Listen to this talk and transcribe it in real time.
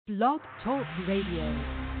Blog Talk Radio.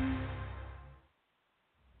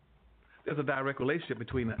 There's a direct relationship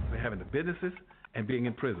between having the businesses and being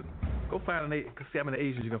in prison. Go find see how many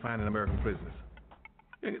Asians you can find in American prisons.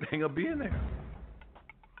 They ain't gonna be in there.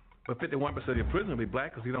 But 51% of your prisoners will be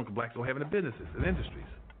black because blacks don't have any businesses and industries.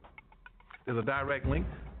 There's a direct link.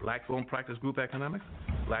 Blacks won't practice group economics.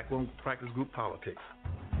 Black won't practice group politics.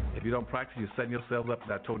 If you don't practice, you're setting yourself up.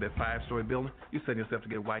 I told that 5-story building, you're setting yourself to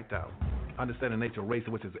get wiped out. Understand the nature of race,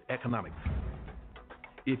 which is economics.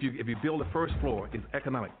 If you build the first floor, it's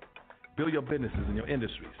economic. Build your businesses and your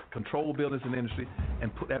industries. Control business and industry,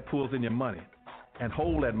 and put that pools in your money, and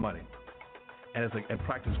hold that money, and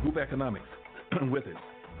practice group economics with it.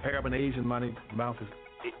 Arab and Asian money bounces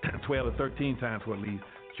 12 to 13 times what it leaves.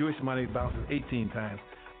 Jewish money bounces 18 times.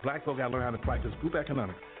 Black folk got to learn how to practice group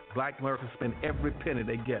economics. Black Americans spend every penny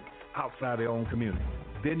they get outside their own community.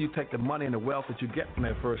 Then you take the money and the wealth that you get from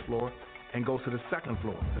that first floor and go to the second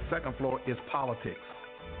floor. The second floor is politics.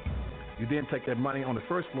 You then take that money on the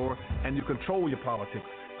first floor and you control your politics.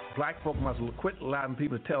 Black folk must quit allowing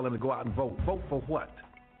people to tell them to go out and vote. Vote for what?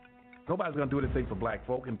 Nobody's going to do anything for black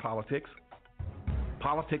folk in politics.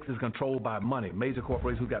 Politics is controlled by money. Major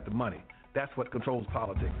corporations who got the money. That's what controls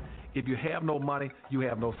politics. If you have no money, you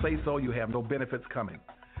have no say-so, you have no benefits coming.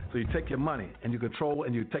 So you take your money and you control,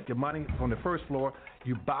 and you take your money on the first floor,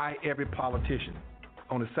 you buy every politician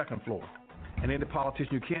on the second floor. And any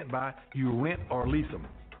politician you can't buy, you rent or lease them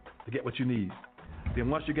to get what you need. Then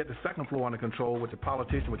once you get the second floor under control with the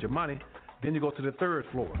politician, with your money, then you go to the third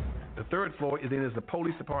floor. The third floor is the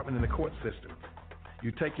police department and the court system.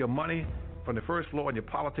 You take your money from the first floor and your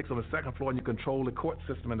politics on the second floor, and you control the court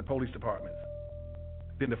system and the police departments.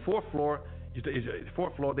 Then the fourth floor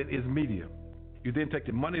then is media. You then take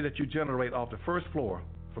the money that you generate off the first floor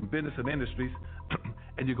from business and industries,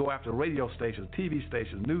 and you go after radio stations, TV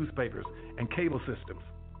stations, newspapers, and cable systems,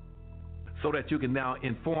 so that you can now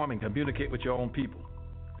inform and communicate with your own people.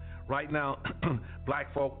 Right now,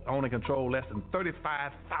 black folk own and control less than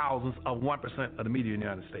 35 thousandths of 1% of the media in the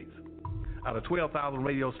United States. Out of 12,000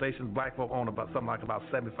 radio stations, black folk own about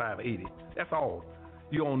 75 or 80. That's all.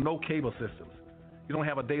 You own no cable systems. You don't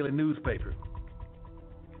have a daily newspaper.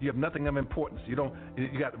 You have nothing of importance. You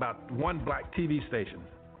got about one black TV station.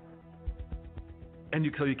 And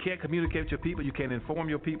so you can't communicate with your people. You can't inform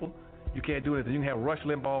your people. You can't do anything. You can have Rush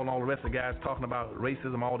Limbaugh and all the rest of the guys talking about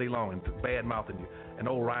racism all day long and bad mouthing you, and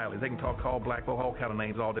O'Reilly. They can call black folk all kind of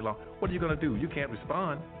names all day long. What are you going to do? You can't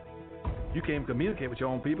respond. You can't communicate with your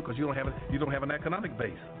own people because you don't have an economic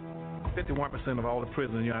base. 51% of all the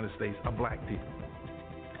prisoners in the United States are black people.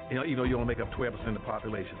 Even though you only make up 12% of the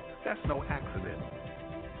population. That's no accident.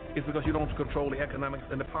 It's because you don't control the economics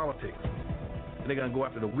and the politics. And they're going to go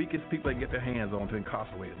after the weakest people they can get their hands on to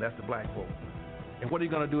incarcerate them. That's the black folk. And what are you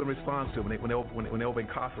going to do in response to them when they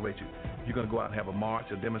over-incarcerate you? You're going to go out and have a march,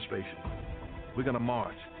 a demonstration. We're going to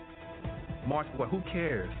march. March for what? Who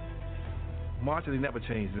cares? Marching never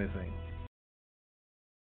changed anything.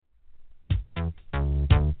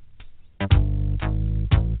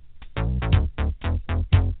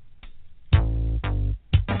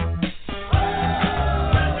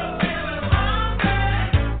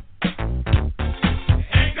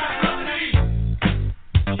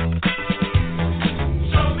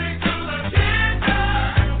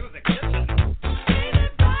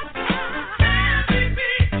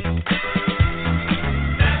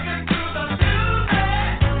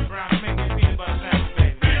 Brown.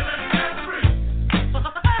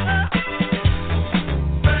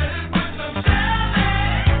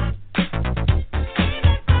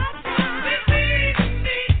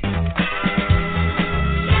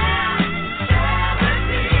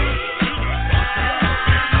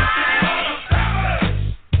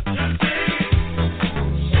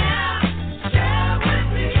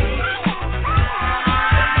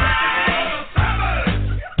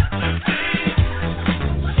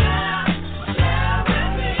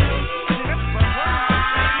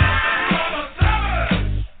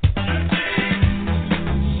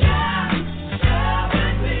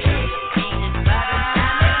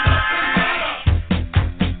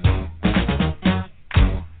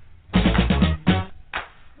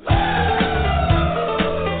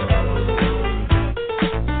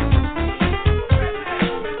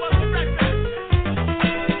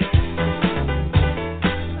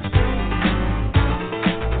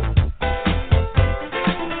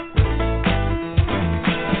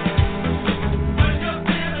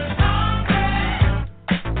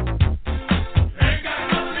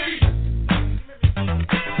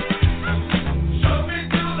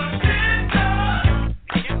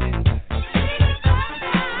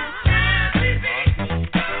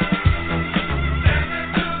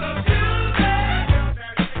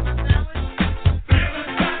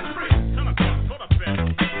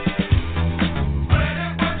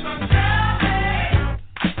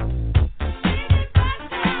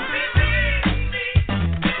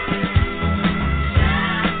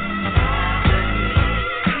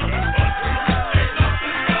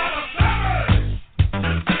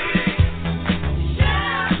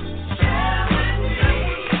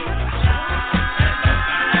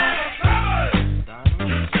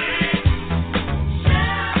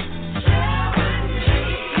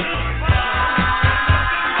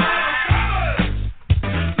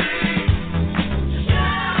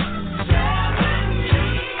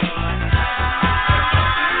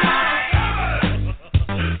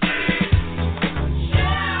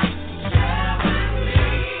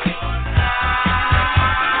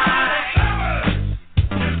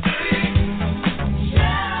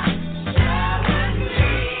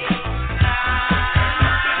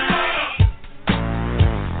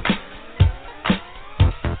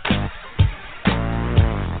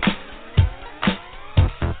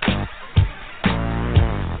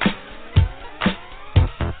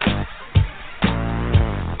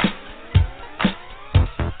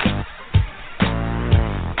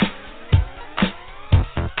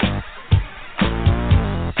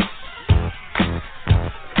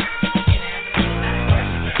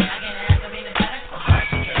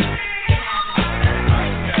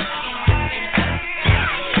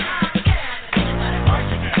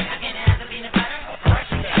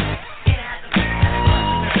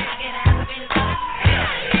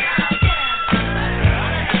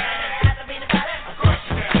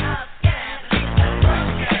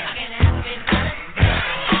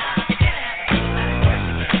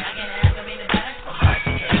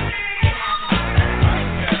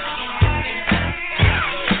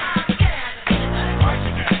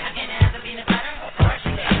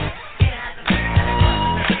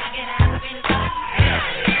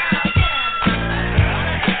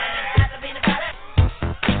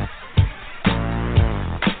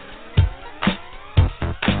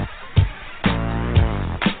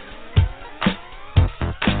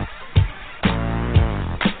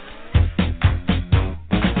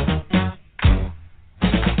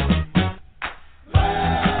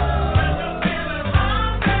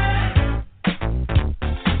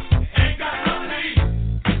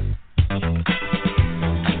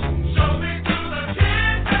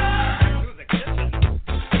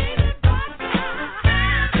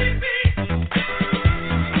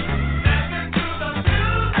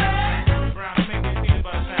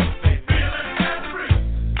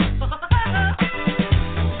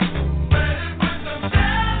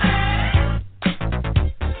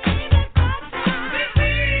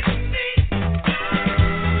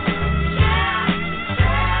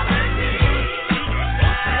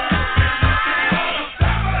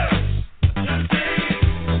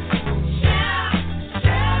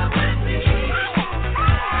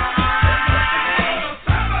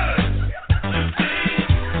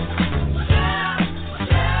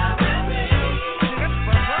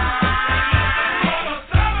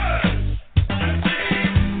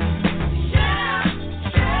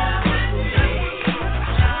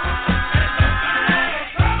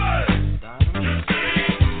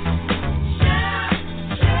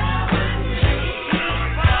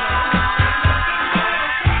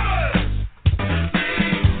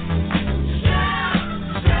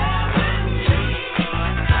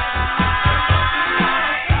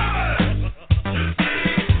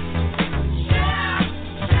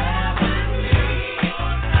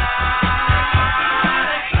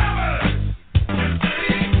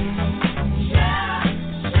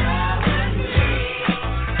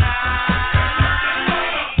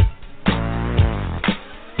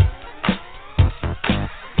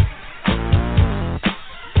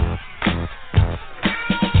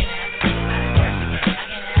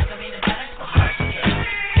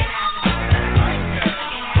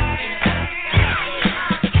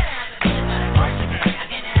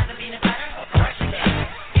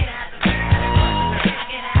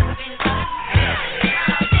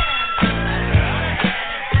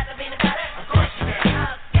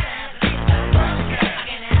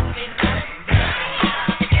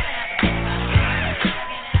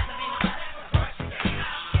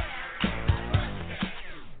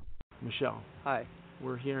 Hi,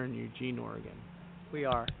 We're here in Eugene, Oregon. we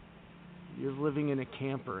are. You're living in a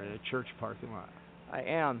camper in a church parking lot. I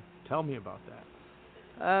am. Tell me about that.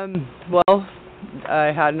 Well,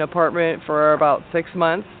 I had an apartment for about 6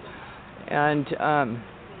 months, and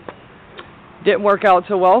didn't work out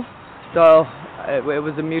so well. So it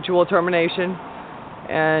was a mutual termination,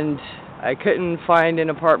 and I couldn't find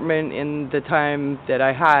an apartment in the time that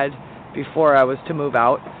I had before I was to move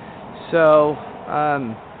out. So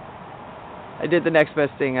I did the next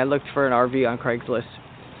best thing. I looked for an RV on Craigslist.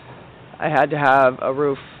 I had to have a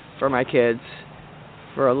roof for my kids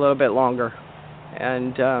for a little bit longer.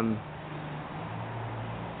 And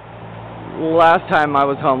last time I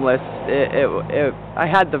was homeless, I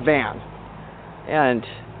had the van, and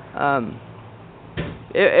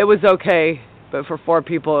it was okay, but for 4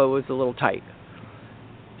 people it was a little tight.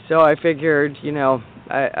 So I figured,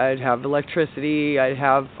 I'd have electricity, I'd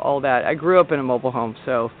have all that. I grew up in a mobile home,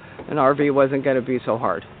 so an RV wasn't going to be so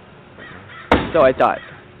hard. So I thought,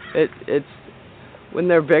 it's when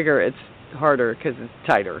they're bigger, it's harder because it's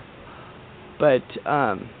tighter. But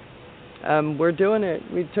we're doing it.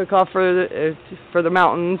 We took off for the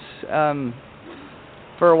mountains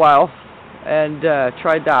for a while, and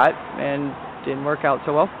tried that, and didn't work out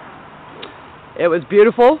so well. It was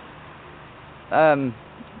beautiful.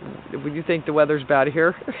 When you think the weather's bad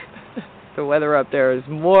here, the weather up there is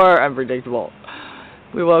more unpredictable.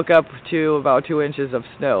 We woke up to about 2 inches of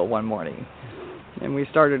snow one morning, and we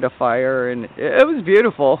started a fire, and it was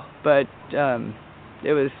beautiful, but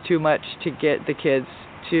it was too much to get the kids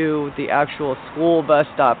to the actual school bus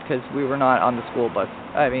stop because we were not on the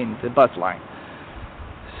the bus line.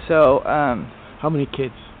 So, How many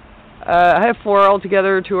kids? I have 4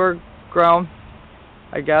 altogether. 2 are grown,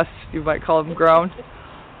 I guess you might call them grown.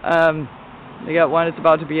 They got one that's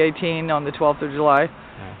about to be 18 on the 12th of July,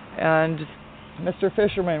 and Mr.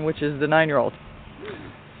 Fisherman, which is the 9-year-old.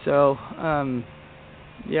 So,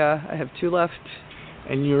 yeah, I have 2 left.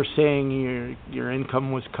 And you're saying your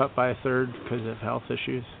income was cut by a third because of health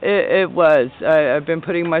issues? It was. I've been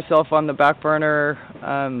putting myself on the back burner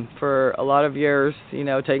for a lot of years,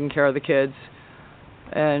 taking care of the kids.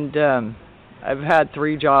 And I've had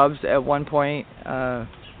 3 jobs at one point.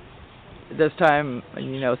 This time,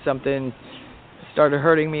 something started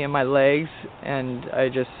hurting me in my legs, and I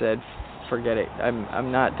just said, forget it.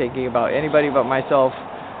 I'm not thinking about anybody but myself,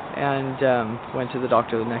 and went to the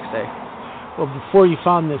doctor the next day. Well, before you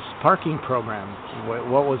found this parking program,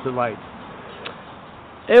 what was it like?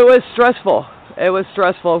 It was stressful. It was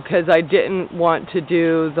stressful because I didn't want to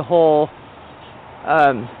do the whole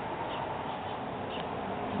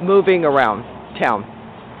moving around town.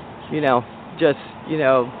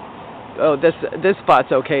 Oh, this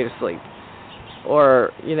spot's okay to sleep,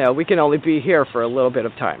 or we can only be here for a little bit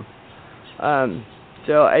of time.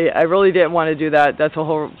 So I really didn't want to do that. That's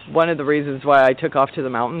one of the reasons why I took off to the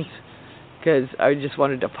mountains, because I just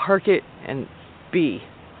wanted to park it and be.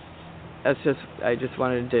 I just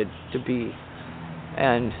wanted to be,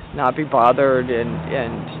 and not be bothered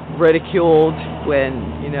and ridiculed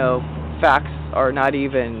when facts are not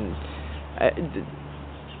even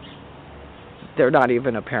they're not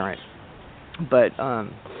even apparent. But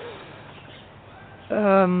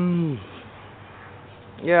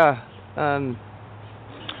yeah.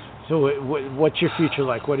 So what's your future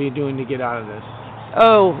like? What are you doing to get out of this?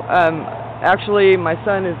 Oh, actually, my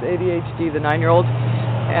son is ADHD, the 9-year-old,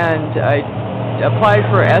 and I applied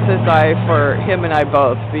for SSI for him and I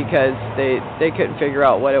both because they couldn't figure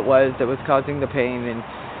out what it was that was causing the pain,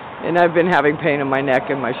 and I've been having pain in my neck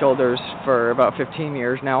and my shoulders for about 15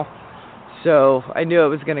 years now. So I knew it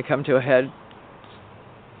was going to come to a head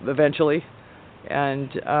eventually, and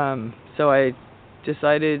so I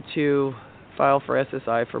decided to file for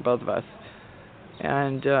SSI for both of us.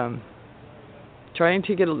 And trying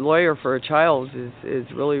to get a lawyer for a child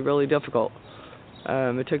is really, really difficult.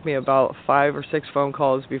 It took me about 5 or 6 phone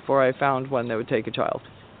calls before I found one that would take a child.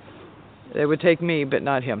 It would take me, but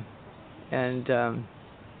not him, and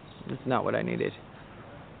it's not what I needed.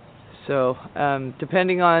 So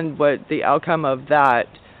depending on what the outcome of that,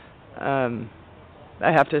 I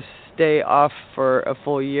have to stay off for a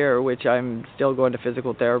full year, which I'm still going to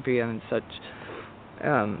physical therapy and such,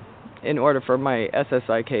 in order for my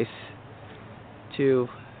SSI case to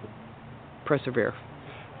persevere.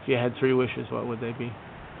 If you had 3 wishes, what would they be?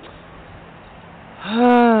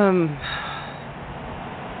 A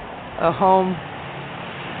home.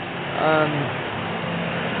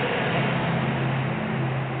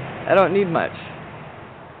 I don't need much.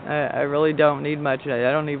 I really don't need much.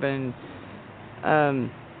 I don't even.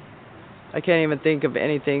 I can't even think of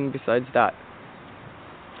anything besides that.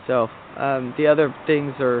 So the other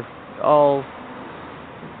things are all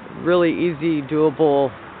really easy,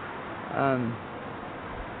 doable.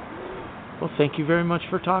 Well, thank you very much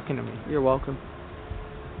for talking to me. You're welcome.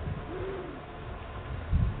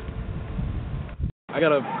 I'm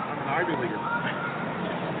an Ivy Leaguer.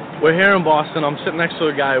 We're here in Boston. I'm sitting next to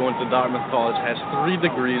a guy who went to Dartmouth College, has 3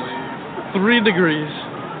 degrees. 3 degrees.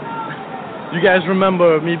 You guys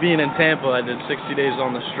remember me being in Tampa? I did 60 days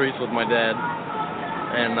on the streets with my dad.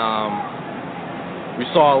 And we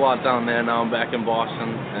saw a lot down there. Now I'm back in Boston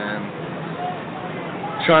and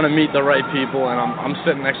trying to meet the right people. And I'm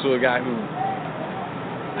sitting next to a guy who,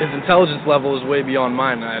 his intelligence level is way beyond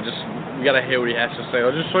mine. We gotta hear what he has to say.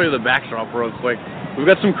 I'll just show you the backdrop real quick. We've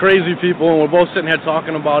got some crazy people, and we're both sitting here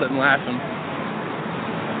talking about it and laughing. Are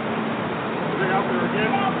they out there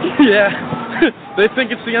again? Yeah. They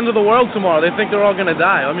think it's the end of the world tomorrow. They think they're all gonna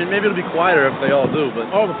die. I mean, maybe it'll be quieter if they all do, but...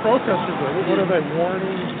 Oh, the protesters, what are they,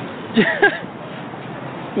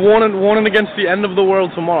 warning? warning against the end of the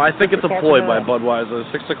world tomorrow. I think it's a ploy by Budweiser.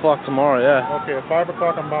 6 o'clock tomorrow, yeah. Okay, at 5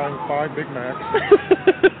 o'clock I'm buying 5 Big Macs.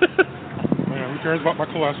 Man, who cares about my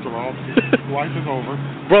cholesterol? Life is over.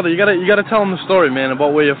 Brother, you gotta tell them the story, man,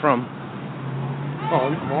 about where you're from. Oh,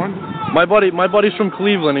 one? My buddy's from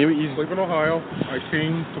Cleveland. He's Cleveland, Ohio. I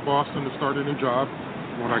came to Boston to start a new job.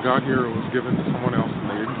 When I got here, it was given to someone else, and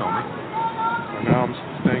they didn't tell me. And now I'm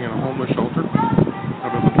staying in a homeless shelter.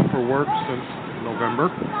 I've been looking for work since November.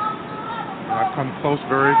 And I've come close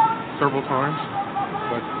several times,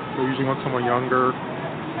 but they usually want someone younger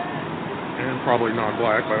and probably not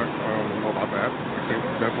black. But I don't know about that. I think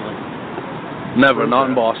definitely. Never, not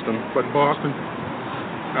in Boston. But in Boston,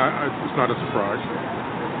 it's not a surprise.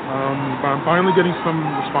 But I'm finally getting some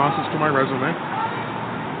responses to my resume,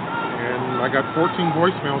 and I got 14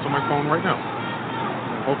 voicemails on my phone right now.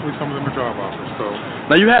 And hopefully, some of them are job offers. So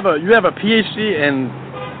now you have a PhD in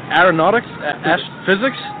aeronautics,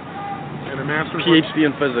 physics, and a master's PhD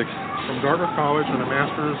in physics from Dartmouth College, and a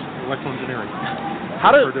master's in electroengineering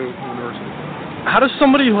from Purdue University. How does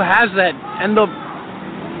somebody who has that end up?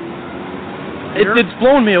 It's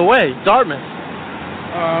blown me away. Dartmouth.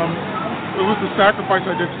 It was the sacrifice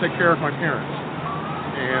I did to take care of my parents.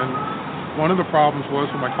 And one of the problems was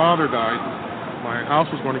when my father died, my house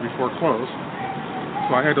was going to be foreclosed.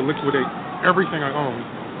 So I had to liquidate everything I owned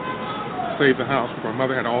to save the house because my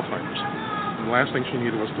mother had Alzheimer's. And the last thing she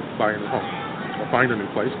needed was to buy a new home or find a new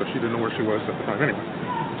place, but she didn't know where she was at the time anyway.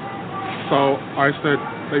 So I said,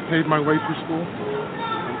 they paid my way through school.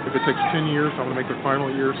 If it takes 10 years, I'm going to make their final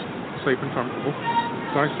years safe and comfortable.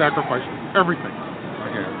 So I sacrificed everything I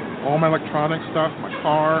had. All my electronic stuff, my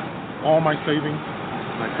car, all my savings,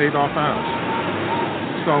 and I paid off the house.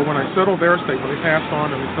 So when I settled their estate, when they passed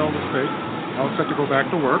on and they sold the estate, I was set to go back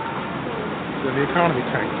to work. Then the economy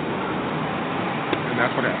tanked. And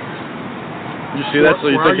that's what happened. You see that?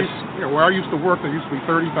 So you think where I used to work, there used to be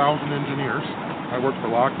 30,000 engineers. I worked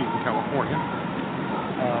for Lockheed in California.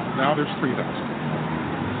 Now there's 3,000.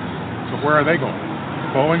 So where are they going?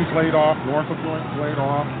 Boeing's laid off, Northrop laid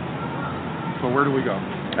off. So where do we go?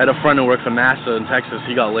 I had a friend who worked for NASA in Texas.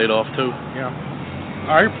 He got laid off too. Yeah.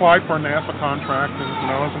 I applied for a NASA contract when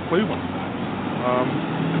I was in Cleveland.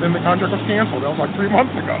 And then the contract was canceled. That was like 3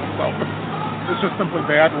 months ago. So it's just simply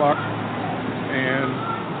bad luck. And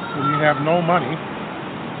when you have no money,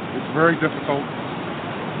 it's very difficult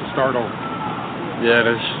to start over. Yeah, it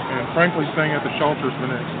is. And frankly, staying at the shelter has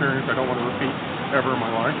been an experience I don't want to repeat ever in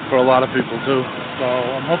my life. For a lot of people too. So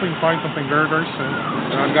I'm hoping to find something very, very soon.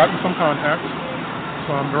 And I've gotten some contacts.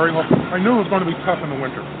 So I'm very hopeful. I knew it was going to be tough in the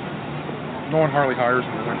winter. No one hardly hires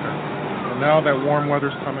in the winter. And now that warm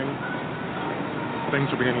weather's coming, things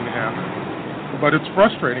are beginning to happen. But it's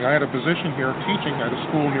frustrating. I had a position here teaching at a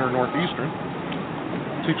school near Northeastern,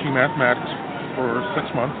 teaching mathematics for 6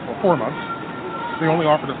 months, or 4 months. They only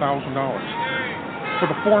offered $1,000 for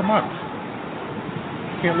the 4 months.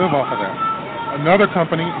 Can't live off of that. Another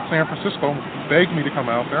company in San Francisco begged me to come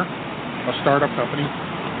out there, a startup company.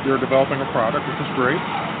 They're developing a product, which is great.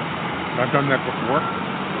 I've done that before.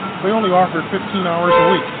 They only offered 15 hours a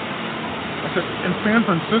week. I said, in San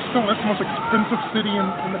Francisco, that's the most expensive city in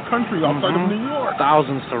the country outside of New York.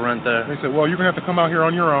 Thousands to rent there. They said, well, you're going to have to come out here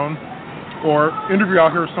on your own or interview out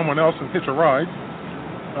here with someone else and hitch a ride.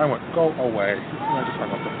 I went, go away. And I just hung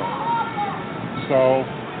up the phone. So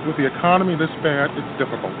with the economy this bad, it's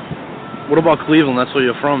difficult. What about Cleveland? That's where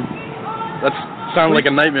you're from. That sounded like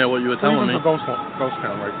a nightmare what you were telling me. Cleveland's a ghost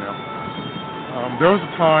town right now. There was a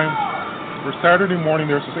time where Saturday morning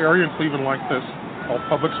there's this area in Cleveland like this called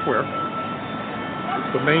Public Square.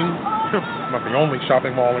 It's the main, not the only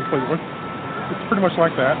shopping mall in Cleveland. It's pretty much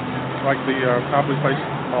like that, like the Copley Place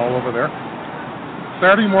Mall over there.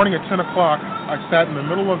 Saturday morning at 10 o'clock, I sat in the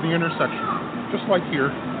middle of the intersection, just like here,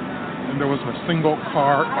 and there wasn't a single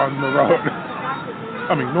car on the road.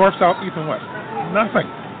 I mean, north, south, east, and west. Nothing.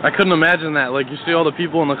 I couldn't imagine that. Like, you see all the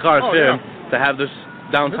people in the cars here, yeah. to have this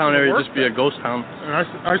downtown area just be a ghost town. And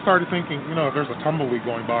I started thinking, if there's a tumbleweed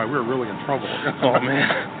going by, we're really in trouble. Oh,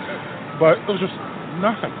 man. But it was just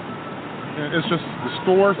nothing. It's just the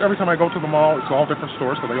stores. Every time I go to the mall, it's all different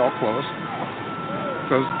stores, so they all close.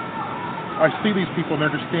 Because I see these people, and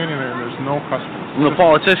they're just standing there, and there's no customers. And the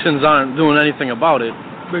politicians aren't doing anything about it.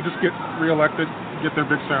 They just get reelected, get their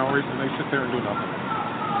big salaries, and they sit there and do nothing.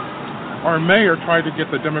 Our mayor tried to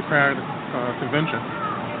get the Democratic convention.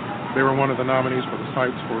 They were one of the nominees for the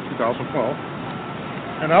sites for 2012.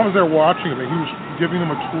 And I was there watching him, and he was giving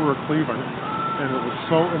them a tour of Cleveland, and it was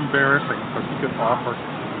so embarrassing because he could offer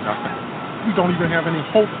nothing. We don't even have any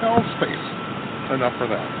hotel space enough for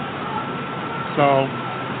that. So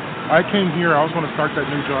I came here. I was going to start that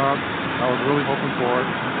new job. I was really hoping for it.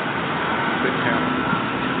 Didn't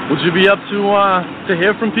happen. Would you be up to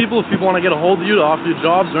hear from people if people want to get a hold of you to offer you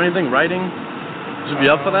jobs or anything, writing? Would you be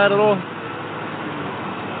up for that at all?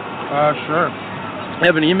 Sure. You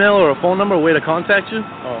have an email or a phone number, a way to contact you?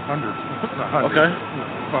 Oh, hundreds. Hundreds. Okay.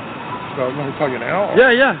 So let me tell you now?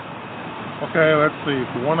 Yeah. Okay, let's see.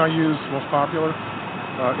 The one I use, most popular,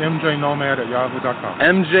 mjnomad@yahoo.com.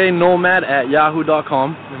 mjnomad@yahoo.com.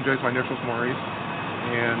 MJ's my initials, Maurice.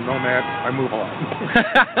 And Nomad, I move a lot.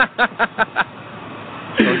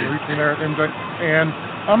 So you can reach me there at MJ. And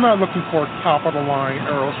I'm not looking for top-of-the-line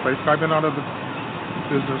aerospace. I've been out of the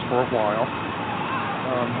business for a while.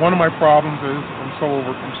 One of my problems is I'm so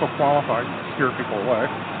qualified, I scare people away.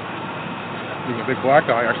 Being a big black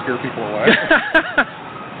guy, I scare people away.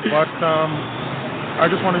 But I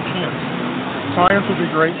just want a chance. Science would be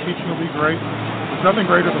great. Teaching would be great. There's nothing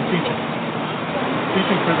greater than teaching.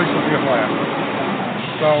 Teaching physics would be a blast.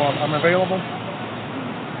 So I'm available.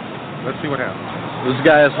 Let's see what happens. This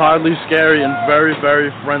guy is hardly scary and very,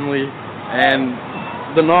 very friendly. And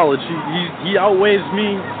the knowledge, he outweighs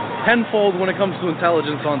me tenfold when it comes to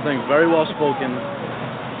intelligence on things. Very well spoken.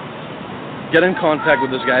 Get in contact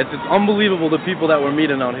with this guy. It's unbelievable the people that we're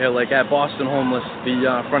meeting out here, like at Boston Homeless.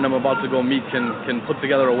 The friend I'm about to go meet can put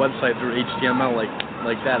together a website through HTML like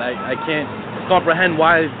that. I can't comprehend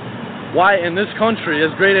why in this country,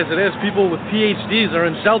 as great as it is, people with PhDs are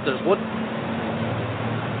in shelters. What?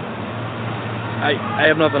 I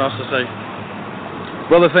have nothing else to say.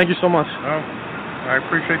 Brother, thank you so much. I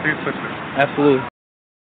appreciate the assistance. Absolutely.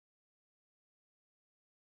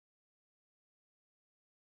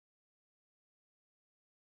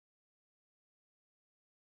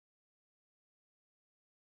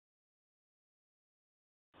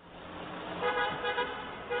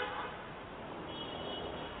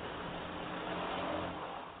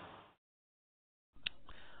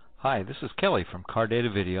 Hi, this is Kelly from Car Data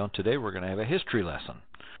Video. Today we're going to have a history lesson.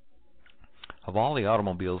 Of all the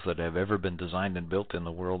automobiles that have ever been designed and built in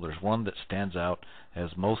the world, there's one that stands out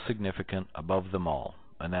as most significant above them all,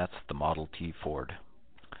 and that's the Model T Ford.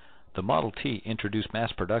 The Model T introduced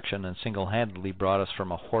mass production and single-handedly brought us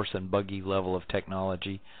from a horse and buggy level of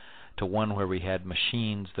technology to one where we had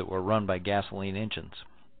machines that were run by gasoline engines.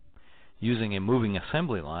 Using a moving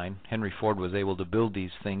assembly line, Henry Ford was able to build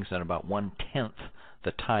these things in about 1/10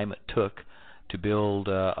 the time it took to build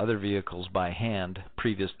other vehicles by hand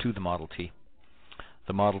previous to the Model T.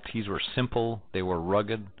 The Model Ts were simple, they were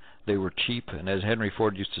rugged, they were cheap, and as Henry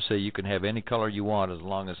Ford used to say, you can have any color you want as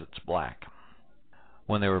long as it's black.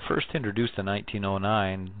 When they were first introduced in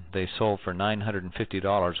 1909, they sold for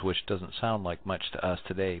 $950, which doesn't sound like much to us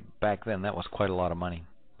today. Back then, that was quite a lot of money.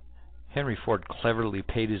 Henry Ford cleverly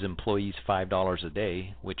paid his employees $5 a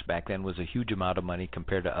day, which back then was a huge amount of money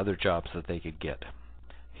compared to other jobs that they could get.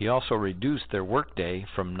 He also reduced their workday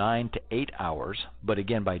from 9 to 8 hours, but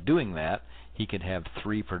again, by doing that, he could have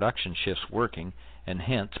 3 production shifts working and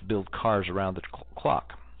hence build cars around the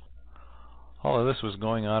clock. All of this was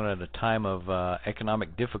going on at a time of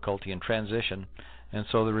economic difficulty and transition, and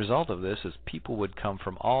so the result of this is people would come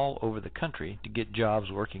from all over the country to get jobs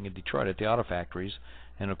working in Detroit at the auto factories,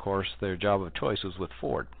 and of course their job of choice was with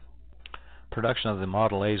Ford. Production of the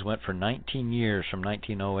Model A's went for 19 years, from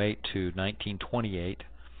 1908 to 1928.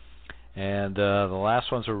 And the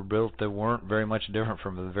last ones that were built that weren't very much different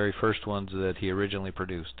from the very first ones that he originally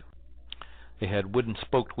produced. They had wooden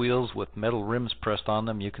spoked wheels with metal rims pressed on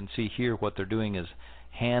them. You can see here what they're doing is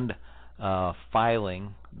hand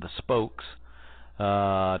filing the spokes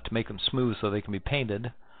to make them smooth so they can be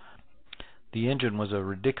painted. The engine was a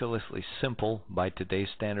ridiculously simple, by today's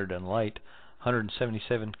standard, and light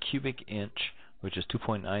 177 cubic inch, which is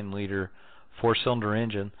 2.9 liter 4-cylinder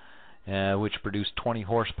engine, which produced 20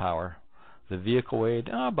 horsepower. The vehicle weighed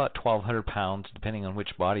about 1,200 pounds, depending on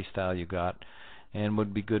which body style you got, and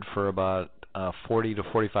would be good for about 40 to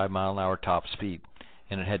 45 mile an hour top speed,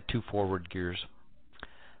 and it had 2 forward gears.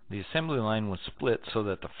 The assembly line was split so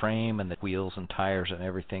that the frame and the wheels and tires and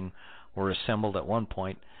everything were assembled at one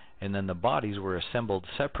point, and then the bodies were assembled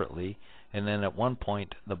separately, and then at one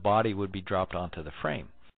point the body would be dropped onto the frame.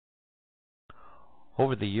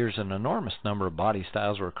 Over the years, an enormous number of body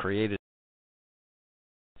styles were created.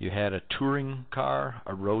 You had a touring car,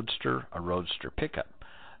 a roadster pickup,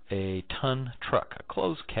 a ton truck, a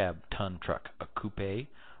closed cab ton truck, a coupe, a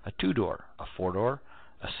 2-door, a 4-door,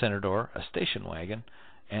 a center door, a station wagon,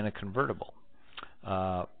 and a convertible.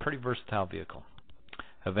 Pretty versatile vehicle.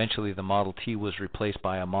 Eventually the Model T was replaced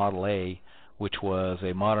by a Model A, which was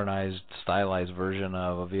a modernized, stylized version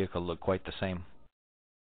of a vehicle that looked quite the same.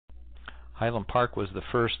 Highland Park was the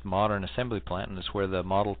first modern assembly plant, and it's where the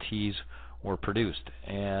Model Ts were produced.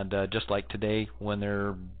 And just like today, when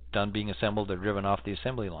they're done being assembled, they're driven off the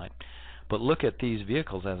assembly line. But look at these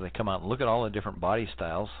vehicles as they come out. Look at all the different body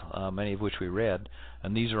styles, many of which we read,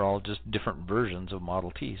 and these are all just different versions of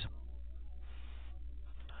Model Ts.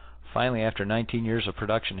 Finally, after 19 years of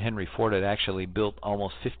production, Henry Ford had actually built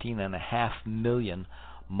almost 15.5 million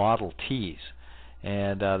Model Ts,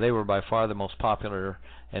 and they were by far the most popular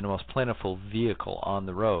and most plentiful vehicle on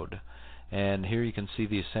the road. And here you can see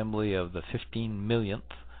the assembly of the 15 millionth,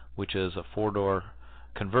 which is a 4-door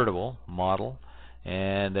convertible model.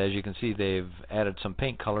 And as you can see, they've added some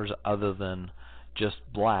paint colors other than just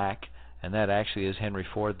black, and that actually is Henry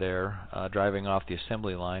Ford there driving off the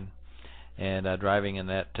assembly line and driving in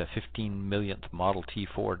that 15 millionth Model T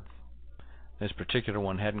Ford. This particular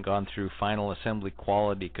one hadn't gone through final assembly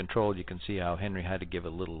quality control. You can see how Henry had to give a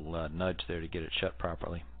little nudge there to get it shut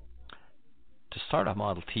properly. To start a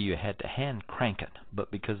Model T, you had to hand crank it,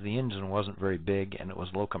 but because the engine wasn't very big and it was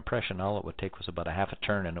low compression, all it would take was about a half a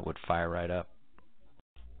turn and it would fire right up.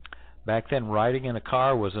 Back then, riding in a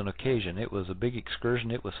car was an occasion. It was a big excursion.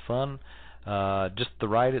 It was fun. Just the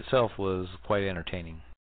ride itself was quite entertaining.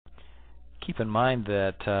 Keep in mind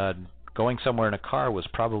that going somewhere in a car was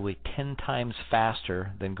probably 10 times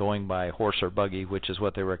faster than going by horse or buggy, which is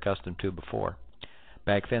what they were accustomed to before.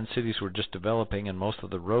 Back then, cities were just developing, and most of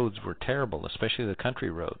the roads were terrible, especially the country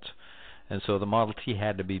roads. And so the Model T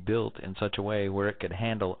had to be built in such a way where it could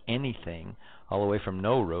handle anything, all the way from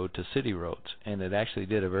no road to city roads, and it actually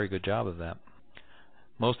did a very good job of that.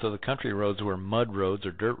 Most of the country roads were mud roads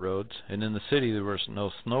or dirt roads, and in the city there was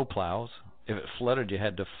no snow plows. If it flooded, you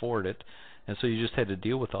had to ford it, and so you just had to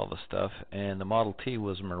deal with all the stuff, and the Model T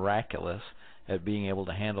was miraculous at being able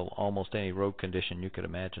to handle almost any road condition you could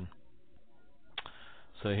imagine.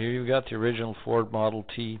 So here you've got the original Ford Model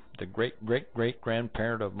T, the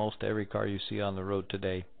great-great-great-grandparent of most every car you see on the road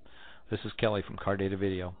today. This is Kelly from Car Data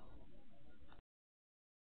Video.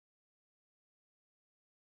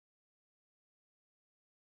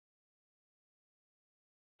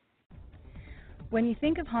 When you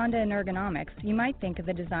think of Honda and ergonomics, you might think of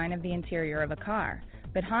the design of the interior of a car,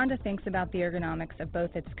 but Honda thinks about the ergonomics of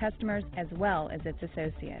both its customers as well as its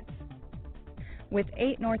associates. With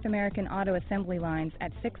 8 North American auto assembly lines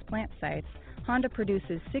at 6 plant sites, Honda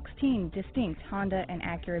produces 16 distinct Honda and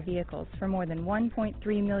Acura vehicles for more than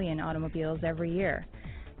 1.3 million automobiles every year.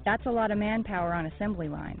 That's a lot of manpower on assembly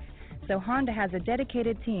lines, so Honda has a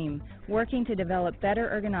dedicated team working to develop better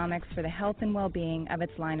ergonomics for the health and well-being of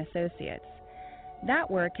its line associates.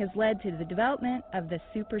 That work has led to the development of the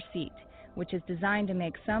Super Seat, which is designed to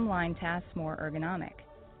make some line tasks more ergonomic.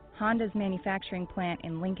 Honda's manufacturing plant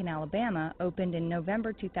in Lincoln, Alabama opened in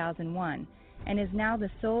November 2001 and is now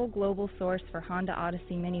the sole global source for Honda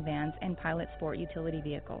Odyssey minivans and Pilot Sport utility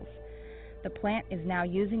vehicles. The plant is now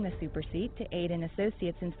using the Super Seat to aid in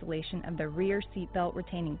associates' installation of the rear seatbelt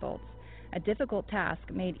retaining bolts, a difficult task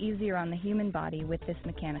made easier on the human body with this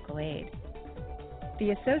mechanical aid.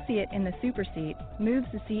 The associate in the Super Seat moves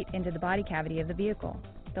the seat into the body cavity of the vehicle.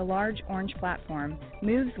 The large orange platform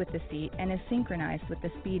moves with the seat and is synchronized with the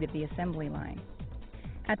speed of the assembly line.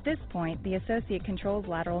 At this point, the associate controls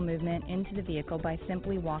lateral movement into the vehicle by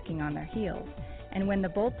simply walking on their heels, and when the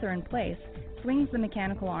bolts are in place, swings the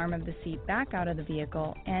mechanical arm of the seat back out of the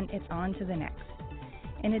vehicle and it's on to the next.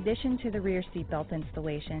 In addition to the rear seatbelt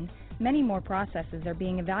installation, many more processes are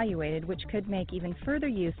being evaluated which could make even further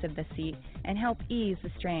use of the seat and help ease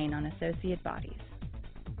the strain on associate bodies.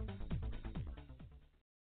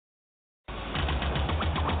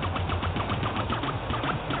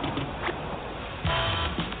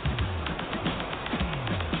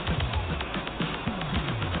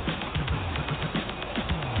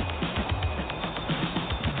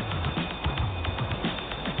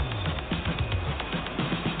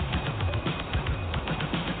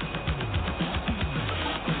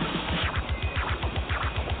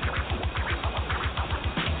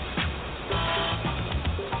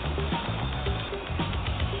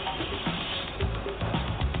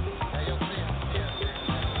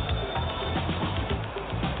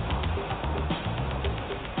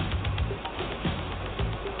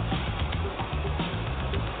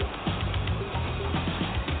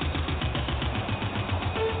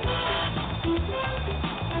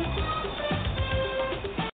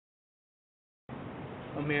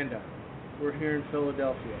 Amanda, we're here in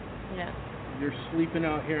Philadelphia. Yes. You're sleeping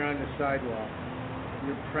out here on the sidewalk.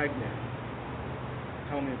 You're pregnant.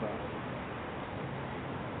 Tell me about it.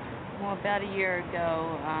 Well, about a year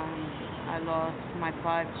ago, I lost my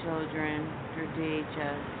 5 children through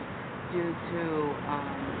DHS due to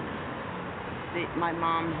my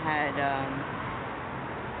mom had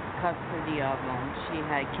custody of them. She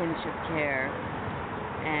had kinship care,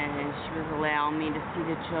 and she was allowing me to see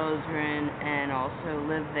the children and also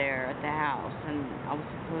live there at the house. And I was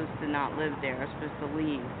supposed to not live there. I was supposed to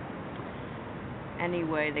leave.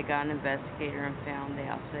 Anyway, they got an investigator and found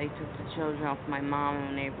out. So they took the children off my mom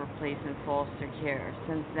and they were placed in foster care.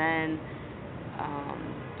 Since then,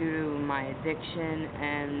 due to my addiction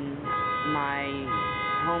and my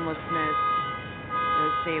homelessness, no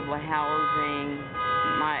stable housing,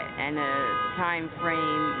 and a time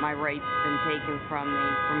frame, my rights been taken from me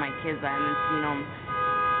for my kids. I haven't seen them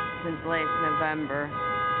since last November,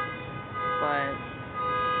 but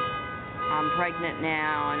I'm pregnant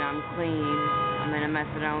now and I'm clean. I'm in a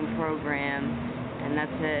methadone program, and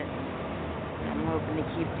that's it. I'm hoping to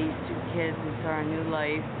keep these 2 kids and start a new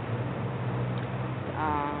life.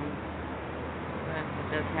 But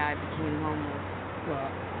that's how I became homeless. Well,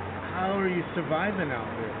 how are you surviving out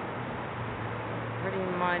here? Pretty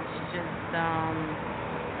much just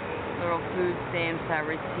little food stamps I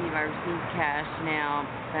receive. I receive cash now,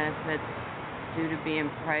 benefits due to being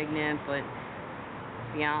pregnant, but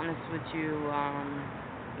to be honest with you,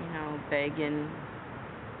 begging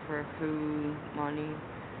for food, money,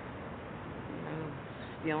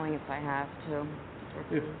 stealing if I have to.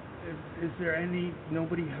 Is there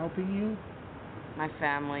nobody helping you? My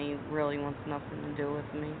family really wants nothing to do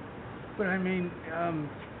with me. But I mean,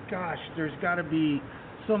 gosh, there's got to be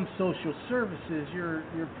some social services. You're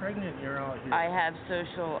pregnant. You're out here. I have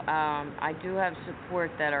I do have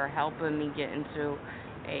support that are helping me get into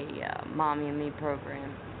a Mommy and Me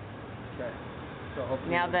program. Okay. So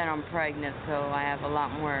hopefully now that I'm pregnant, so I have a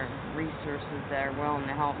lot more resources that are willing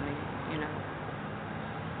to help me.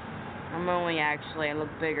 I'm only I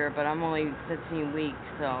look bigger, but I'm only 15 weeks,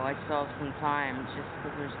 so I still have some time just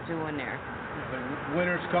because there's 2 in there. But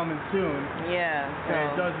winter's coming soon. Yeah. So and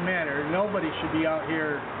it doesn't matter. Nobody should be out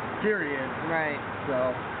here, period. Right. So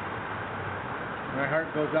my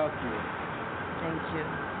heart goes out to you. Thank you.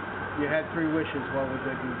 You had 3 wishes. What would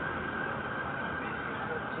they be?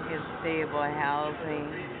 To get stable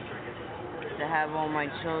housing, to have all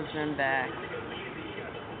my children back,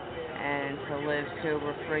 and to live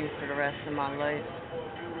sober-free for the rest of my life.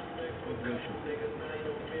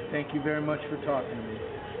 Thank you very much for talking to me.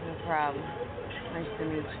 No problem. Nice to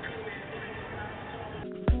meet you.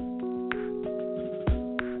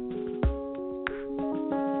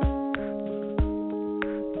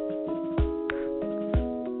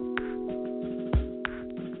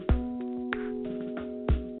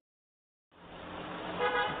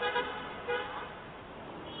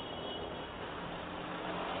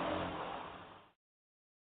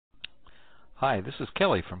 Hi, this is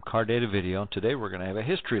Kelly from Car Data Video, and today we're going to have a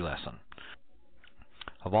history lesson.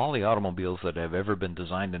 Of all the automobiles that have ever been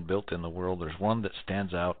designed and built in the world, there's one that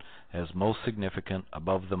stands out as most significant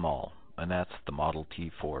above them all, and that's the Model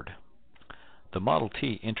T Ford. The Model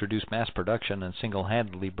T introduced mass production and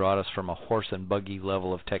single-handedly brought us from a horse and buggy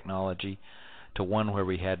level of technology to one where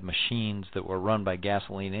we had machines that were run by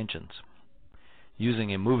gasoline engines.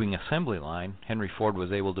 Using a moving assembly line, Henry Ford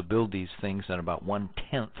was able to build these things in about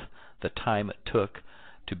 1/10 the time it took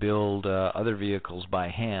to build other vehicles by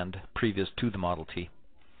hand previous to the Model T.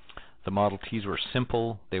 The Model Ts were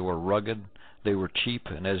simple, they were rugged, they were cheap,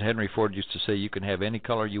 and as Henry Ford used to say, you can have any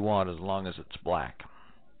color you want as long as it's black.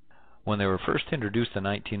 When they were first introduced in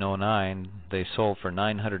 1909, they sold for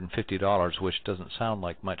 $950, which doesn't sound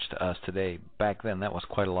like much to us today. Back then, that was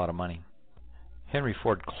quite a lot of money. Henry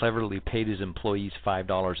Ford cleverly paid his employees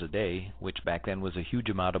 $5 a day, which back then was a huge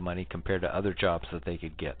amount of money compared to other jobs that they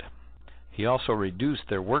could get. He also reduced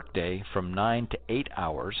their workday from 9 to 8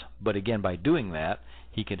 hours, but again, by doing that,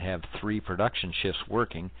 he could have 3 production shifts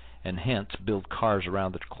working and hence build cars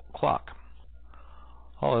around the clock.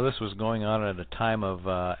 All of this was going on at a time of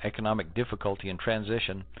economic difficulty and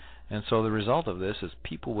transition, and so the result of this is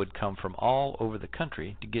people would come from all over the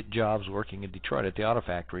country to get jobs working in Detroit at the auto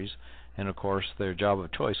factories, and of course their job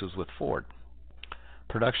of choice was with Ford.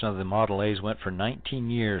 Production of the Model A's went for 19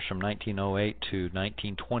 years, from 1908 to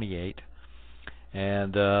 1928.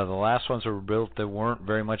 And the last ones that were built that weren't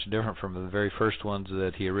very much different from the very first ones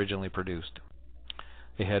that he originally produced.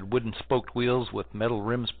 They had wooden spoked wheels with metal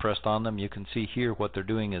rims pressed on them. You can see here what they're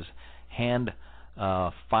doing is hand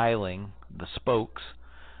filing the spokes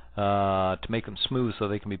to make them smooth so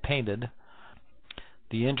they can be painted.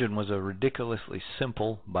 The engine was a ridiculously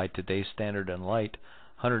simple, by today's standard and light,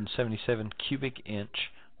 177 cubic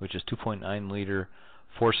inch, which is 2.9 liter,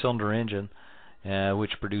 four-cylinder engine,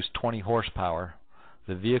 which produced 20 horsepower.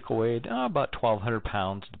 The vehicle weighed about 1,200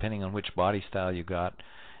 pounds, depending on which body style you got,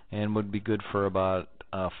 and would be good for about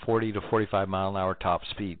 40 to 45 mile-an-hour top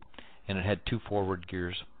speed, and it had 2 forward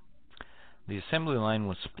gears. The assembly line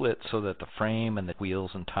was split so that the frame and the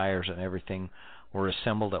wheels and tires and everything were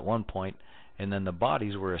assembled at one point, and then the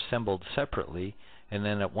bodies were assembled separately, and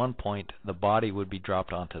then at one point the body would be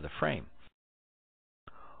dropped onto the frame.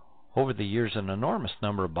 Over the years, an enormous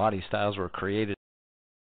number of body styles were created.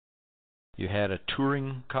 You had a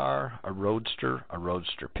touring car, a roadster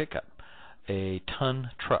pickup, a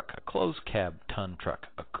ton truck, a closed cab ton truck,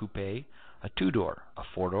 a coupe, a two-door, a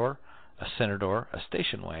four-door, a center door, a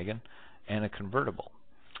station wagon, and a convertible.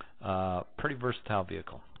 Pretty versatile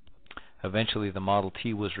vehicle. Eventually the Model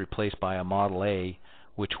T was replaced by a Model A,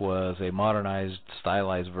 which was a modernized,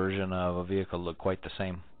 stylized version of a vehicle that looked quite the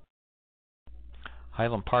same.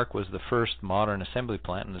 Highland Park was the first modern assembly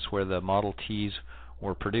plant, and it's where the Model Ts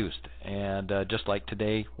were produced. And just like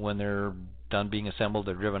today, when they're done being assembled,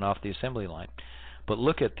 they're driven off the assembly line. But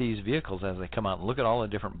look at these vehicles as they come out. Look at all the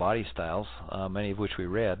different body styles, many of which we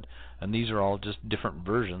read, and these are all just different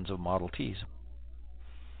versions of Model Ts.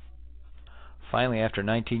 Finally, after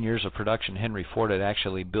 19 years of production, Henry Ford had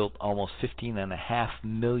actually built almost 15.5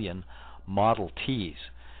 million Model Ts,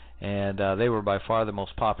 and they were by far the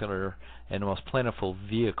most popular and most plentiful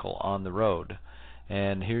vehicle on the road.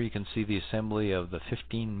 And here you can see the assembly of the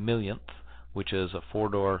 15 millionth, which is a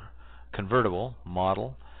four-door convertible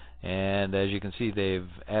model. And as you can see, they've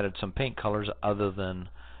added some paint colors other than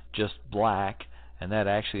just black, and that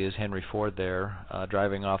actually is Henry Ford there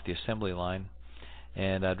driving off the assembly line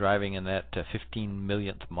and driving in that 15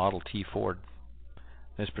 millionth Model T Ford.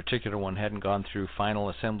 This particular one hadn't gone through final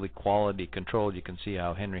assembly quality control. You can see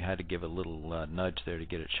how Henry had to give a little nudge there to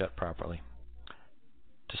get it shut properly.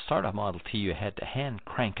 To start a Model T, you had to hand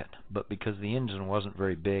crank it, but because the engine wasn't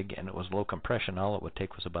very big and it was low compression, all it would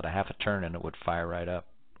take was about a half a turn and it would fire right up.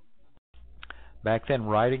 Back then,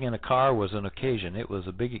 riding in a car was an occasion. It was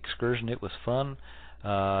a big excursion. It was fun.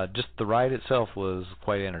 Just the ride itself was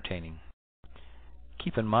quite entertaining.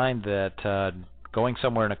 Keep in mind that going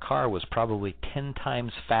somewhere in a car was probably 10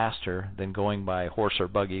 times faster than going by horse or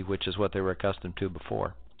buggy, which is what they were accustomed to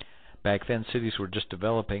before. Back then, cities were just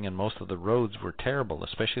developing, and most of the roads were terrible,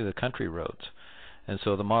 especially the country roads. And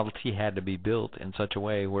so the Model T had to be built in such a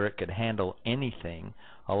way where it could handle anything,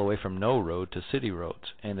 all the way from no road to city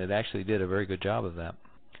roads, and it actually did a very good job of that.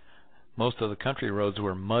 Most of the country roads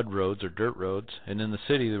were mud roads or dirt roads, and in the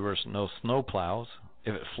city there was no snow plows.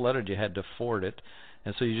 If it flooded, you had to ford it,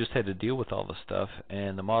 and so you just had to deal with all the stuff,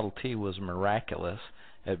 and the Model T was miraculous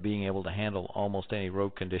at being able to handle almost any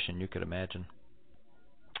road condition you could imagine.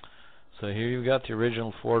 So here you've got the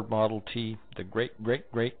original Ford Model T, the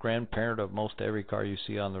great-great-great-grandparent of most every car you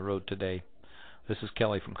see on the road today. This is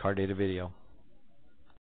Kelly from Car Data Video.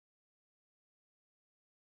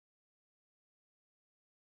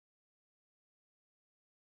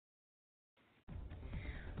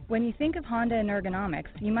 When you think of Honda and ergonomics,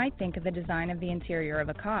 you might think of the design of the interior of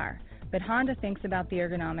a car, but Honda thinks about the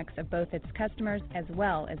ergonomics of both its customers as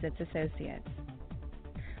well as its associates.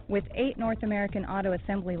 With 8 North American auto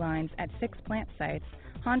assembly lines at 6 plant sites,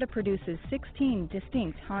 Honda produces 16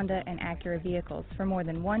 distinct Honda and Acura vehicles for more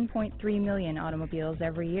than 1.3 million automobiles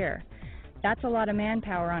every year. That's a lot of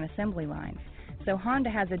manpower on assembly lines, so Honda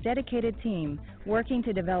has a dedicated team working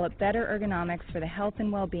to develop better ergonomics for the health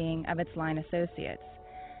and well-being of its line associates.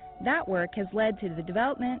 That work has led to the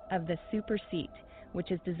development of the Super Seat,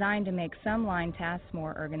 which is designed to make some line tasks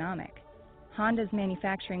more ergonomic. Honda's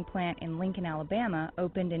manufacturing plant in Lincoln, Alabama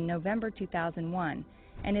opened in November 2001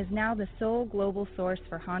 and is now the sole global source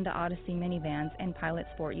for Honda Odyssey minivans and Pilot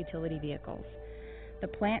Sport utility vehicles. The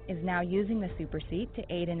plant is now using the Super Seat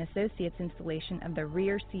to aid in associates' installation of the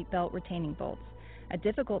rear seatbelt retaining bolts, a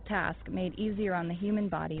difficult task made easier on the human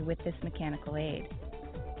body with this mechanical aid.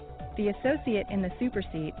 The associate in the Super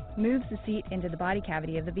Seat moves the seat into the body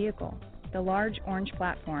cavity of the vehicle. The large orange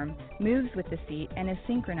platform moves with the seat and is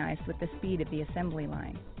synchronized with the speed of the assembly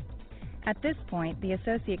line. At this point, the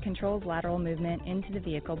associate controls lateral movement into the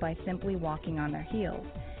vehicle by simply walking on their heels,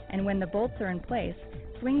 and when the bolts are in place,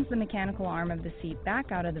 swings the mechanical arm of the seat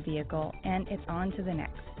back out of the vehicle and it's on to the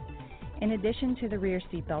next. In addition to the rear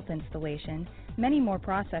seatbelt installation, many more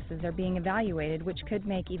processes are being evaluated which could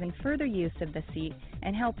make even further use of the seat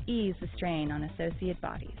and help ease the strain on associate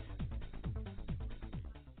bodies.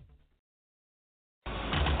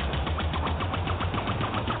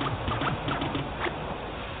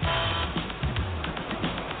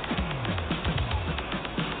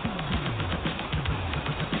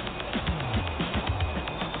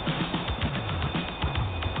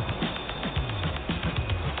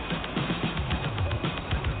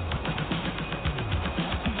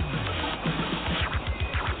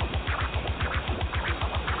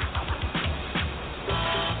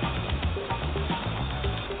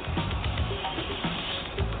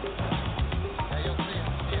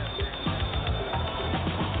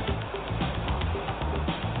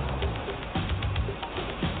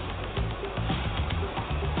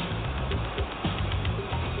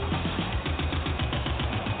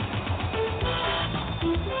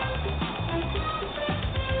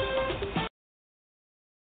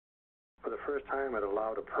 first time it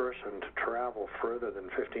allowed a person to travel further than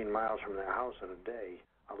 15 miles from their house in a day,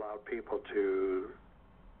 allowed people to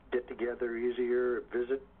get together easier,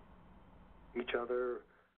 visit each other.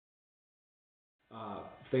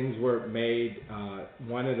 Things were made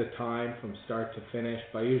one at a time from start to finish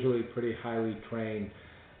by usually pretty highly trained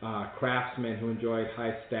craftsmen who enjoyed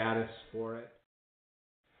high status for it.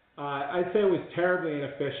 I'd say it was terribly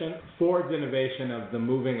inefficient. Ford's innovation of the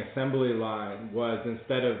moving assembly line was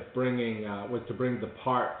instead of was to bring the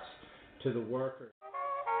parts to the workers.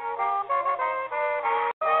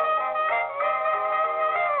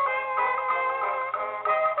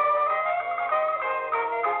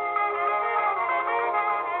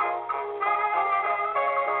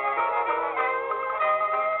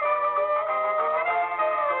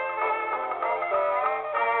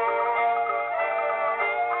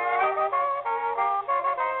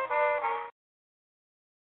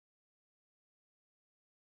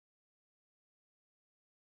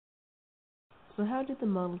 So how did the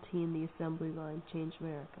Model T and the assembly line change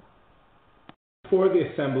America? For the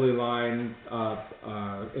assembly line,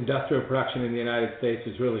 industrial production in the United States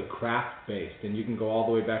is really craft-based, and you can go all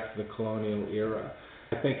the way back to the colonial era.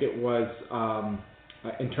 I think it was,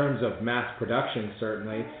 in terms of mass production,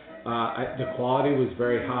 certainly, the quality was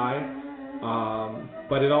very high,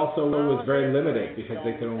 but it also was very limited because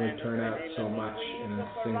they could only turn out so much in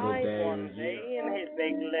a single day or year.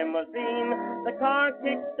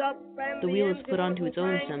 The wheel is put onto its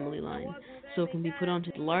own assembly line, so it can be put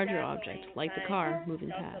onto the larger object, like the car, moving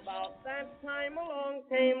past. Time along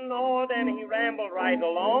came Nord, and he rambled right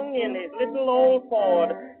along in his little old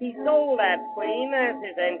Ford. He stole that queen as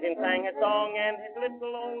his engine sang a song, and his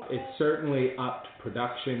little old... It certainly upped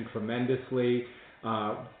production tremendously.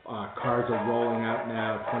 Cars are rolling out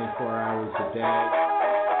now 24 hours a day.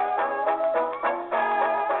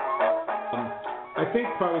 I think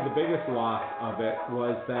probably the biggest loss of it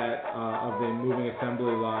was that of the moving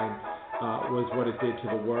assembly line was what it did to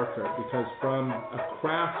the worker, because from a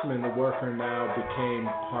craftsman, the worker now became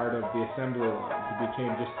part of the assembly line. He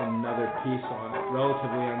became just another piece on it,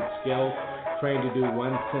 relatively unskilled, trained to do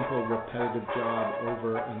one simple repetitive job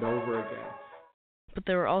over and over again. But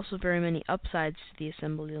there were also very many upsides to the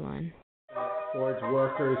assembly line. Ford's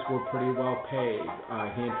workers were pretty well paid.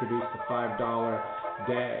 He introduced the $5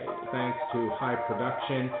 day. Thanks to high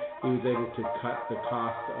production, he was able to cut the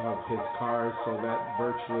cost of his cars so that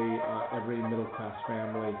virtually every middle-class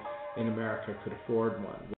family in America could afford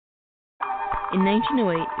one. In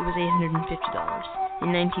 1908, it was $850.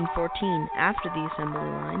 In 1914, after the assembly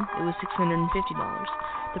line, it was $650.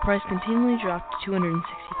 The price continually dropped to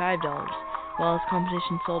 $265, while its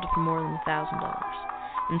competition sold it for more than $1,000.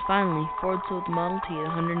 And finally, Ford sold the Model T at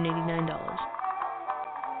 $189.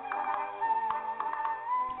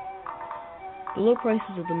 The low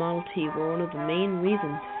prices of the Model T were one of the main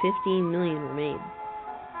reasons 15 million were made.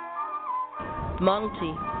 The Model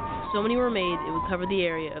T, so many were made it would cover the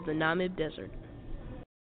area of the Namib Desert.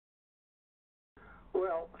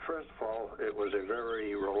 Well, first of all, it was a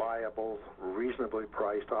very reliable, reasonably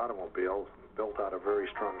priced automobile built out of very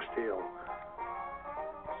strong steel.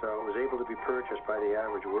 So it was able to be purchased by the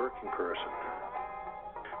average working person.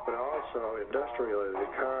 But also, industrially, the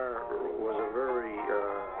car was a very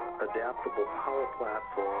adaptable power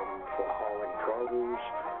platform for hauling produce,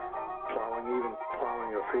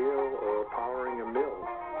 plowing a field, or powering a mill.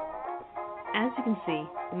 As you can see,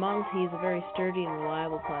 the Model T is a very sturdy and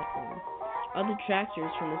reliable platform. Other tractors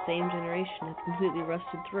from the same generation have completely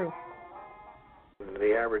rusted through.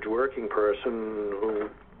 The average working person who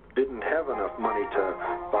didn't have enough money to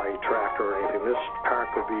buy a tractor or anything, this car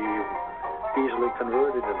could be easily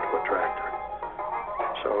converted into a tractor.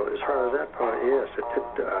 So as far as that part, yes, it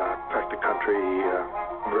did affect the country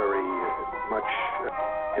very much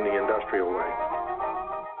in the industrial way.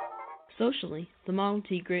 Socially, the Model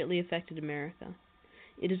T greatly affected America.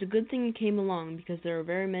 It is a good thing it came along because there are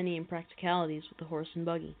very many impracticalities with the horse and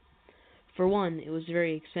buggy. For one, it was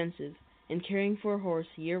very expensive, and caring for a horse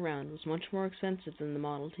year-round was much more expensive than the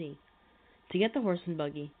Model T. To get the horse and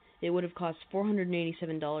buggy, it would have cost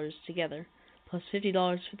 $487 together, plus $50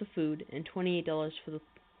 for the food and $28 for the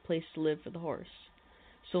place to live for the horse.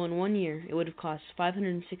 So in 1 year, it would have cost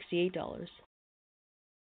 $568.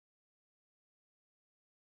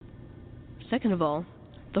 Second of all,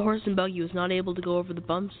 the horse and buggy was not able to go over the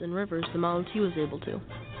bumps and rivers the Model T was able to.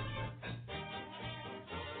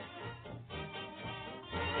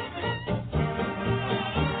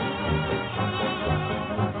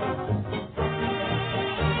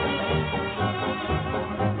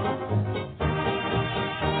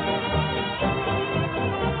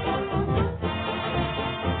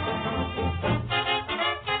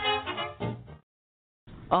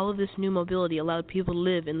 All of this new mobility allowed people to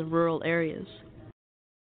live in the rural areas.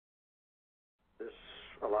 This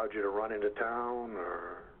allowed you to run into town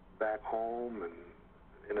or back home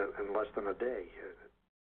in less than a day.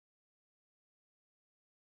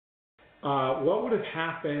 What would have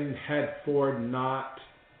happened had Ford not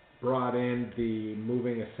brought in the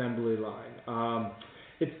moving assembly line?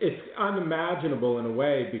 It's unimaginable in a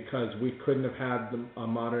way, because we couldn't have had a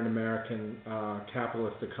modern American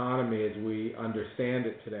capitalist economy as we understand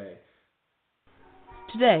it today.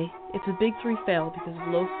 Today, if the Big Three failed because of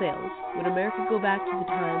low sales, would America go back to the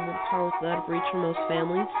time when car was out of reach for most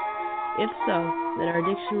families? If so, then our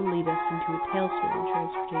addiction would lead us into a tailspin in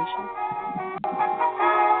transportation.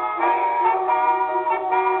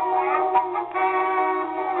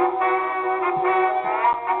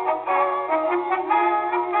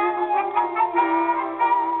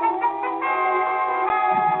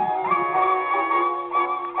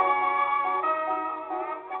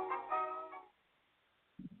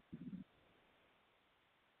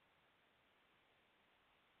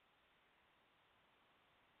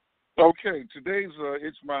 Okay, today's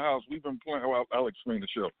It's My House. We've been playing, well, I'll explain the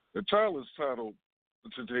show. The title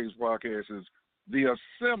of today's broadcast is The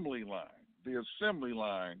Assembly Line. The Assembly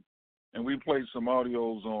Line. And we played some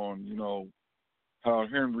audios on, how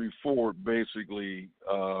Henry Ford basically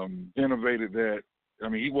innovated that. I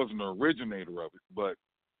mean, he wasn't the originator of it, but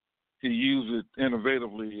he used it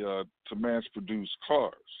innovatively to mass produce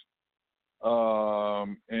cars.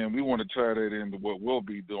 And we want to tie that into what we'll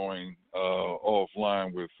be doing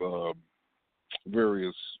offline with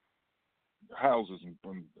various houses and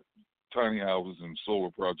tiny houses and solar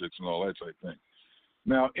projects and all that type of thing.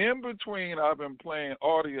 Now, in between, I've been playing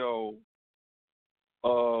audio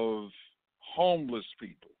of homeless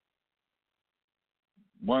people.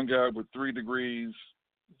 One guy with 3 degrees,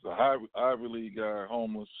 a Ivy League guy,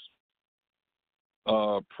 homeless.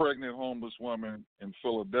 Pregnant homeless woman in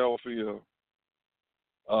Philadelphia.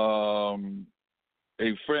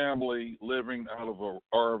 A family living out of a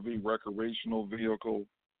RV recreational vehicle.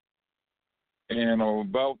 And I'm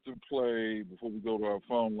about to play, before we go to our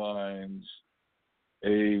phone lines,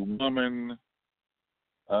 a woman,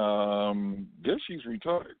 guess she's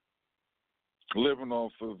retired, living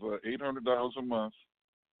off of $800 a month,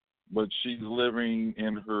 but she's living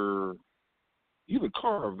in her either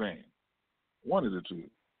car or van, one of the two.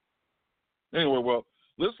 Anyway, well,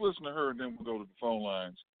 let's listen to her, and then we'll go to the phone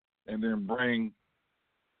lines, and then bring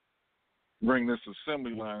this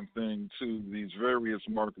assembly line thing to these various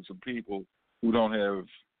markets of people who don't have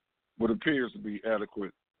what appears to be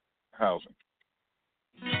adequate housing.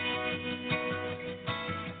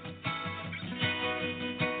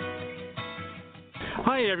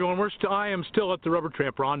 Hi everyone, I am still at the Rubber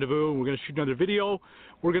Tramp Rendezvous. We're going to shoot another video.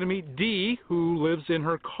 We're going to meet Dee, who lives in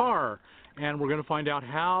her car, and we're going to find out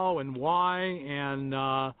how and why,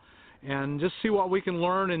 and just see what we can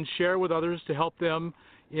learn and share with others to help them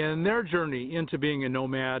in their journey into being a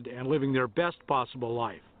nomad and living their best possible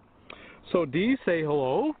life. So Dee, say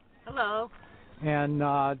hello. Hello. And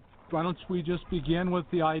why don't we just begin with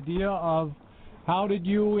the idea of how did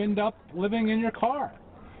you end up living in your car?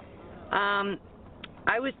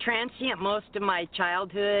 I was transient most of my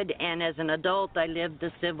childhood, and as an adult, I lived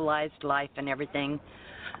a civilized life and everything.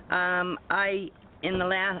 In the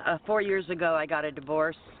last 4 years ago, I got a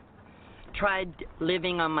divorce. Tried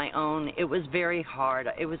living on my own. It was very hard.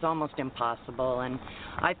 It was almost impossible, and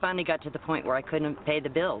I finally got to the point where I couldn't pay the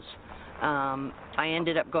bills. I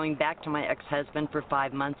ended up going back to my ex-husband for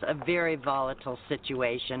 5 months, a very volatile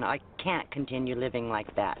situation. I can't continue living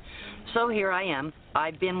like that. So here I am.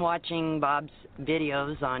 I've been watching Bob's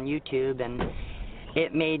videos on YouTube, and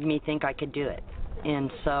it made me think I could do it. And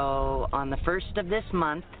so on the 1st of this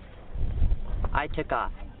month, I took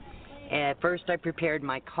off. At first I prepared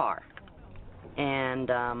my car. And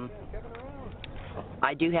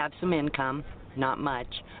I do have some income, not much.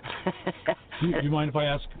 Do you mind if I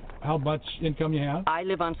ask how much income you have? I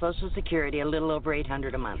live on Social Security, a little over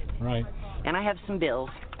 $800 a month. Right. And I have some bills,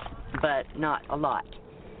 but not a lot.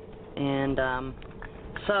 And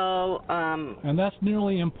and that's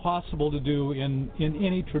nearly impossible to do in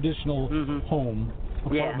any traditional home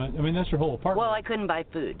apartment. Yeah. I mean, that's your whole apartment. Well, I couldn't buy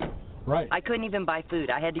food. Right. I couldn't even buy food.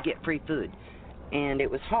 I had to get free food. And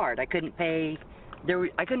it was hard. I couldn't pay.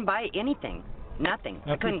 I couldn't buy anything. Nothing.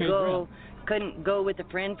 I couldn't go with a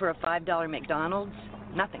friend for a $5 McDonald's.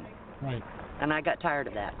 Nothing. Right. And I got tired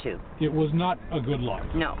of that too. It was not a good life.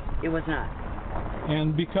 No, it was not.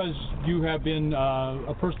 And because you have been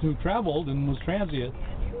a person who traveled and was transient,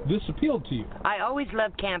 this appealed to you? I always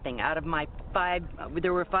loved camping. Out of my 5,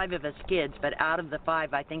 there were 5 of us kids, but out of the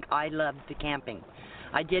 5, I think I loved the camping.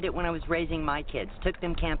 I did it when I was raising my kids. Took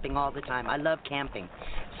them camping all the time. I love camping.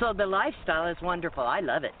 So the lifestyle is wonderful. I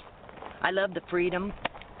love it. I love the freedom.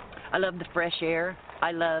 I love the fresh air.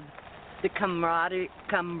 I love the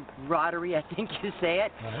camaraderie, I think you say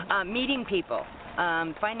it. Right. Meeting people.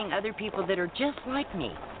 Finding other people that are just like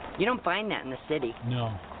me. You don't find that in the city.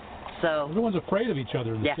 No. So everyone's afraid of each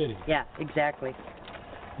other in the city. Yeah, exactly.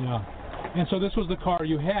 Yeah. And so this was the car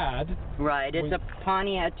you had. Right. It's a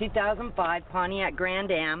Pontiac 2005 Pontiac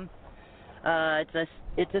Grand Am.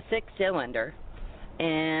 It's a 6-cylinder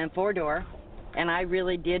and 4-door, and I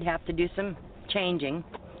really did have to do some changing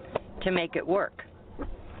to make it work.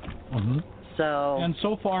 Mm-hmm. So. And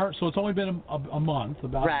so far, so it's only been a month,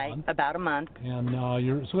 about right, a month. About a month. And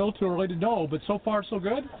you're still too early to know, but so far so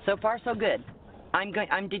good. So far so good.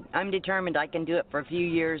 I'm determined I can do it for a few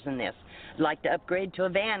years in this. I'd like to upgrade to a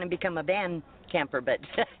van and become a van camper, but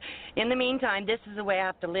in the meantime, this is the way I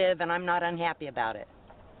have to live, and I'm not unhappy about it.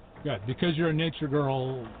 Good, because you're a nature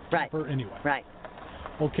girl camper anyway. Right.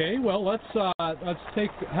 Okay, well let's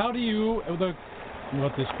take. How do you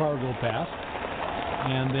let this car go past?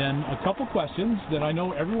 And then a couple questions that I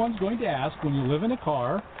know everyone's going to ask when you live in a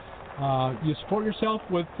car. You support yourself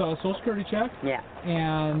with Social Security check? Yeah.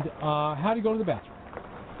 And how do you go to the bathroom?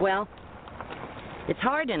 Well, it's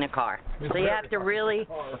hard in a car. So you have to really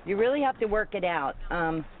have to work it out.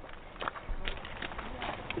 I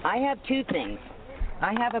have 2 things.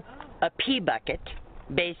 I have a pee bucket,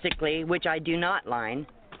 basically, which I do not line.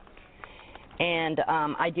 And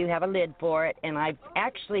I do have a lid for it, and I've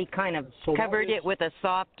actually kind of covered it with a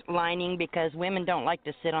soft lining because women don't like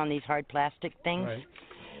to sit on these hard plastic things. Right.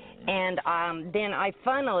 And then I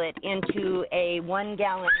funnel it into a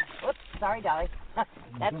 1-gallon. Oops, sorry, Dolly.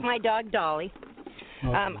 That's my dog, Dolly.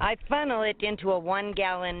 Okay. I funnel it into a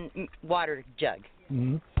 1-gallon water jug.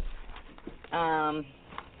 Mm-hmm.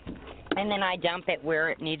 And then I dump it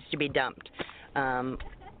where it needs to be dumped.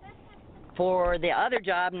 For the other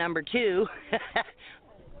job, number 2,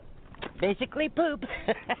 basically poop.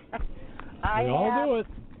 We all do it.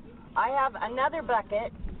 I have another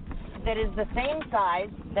bucket that is the same size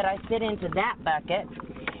that I fit into that bucket,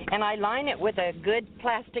 and I line it with a good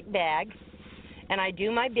plastic bag, and I do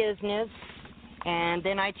my business, and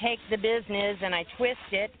then I take the business and I twist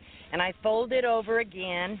it, and I fold it over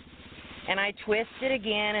again, and I twist it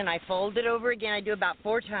again, and I fold it over again. I do about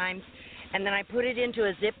 4 times, and then I put it into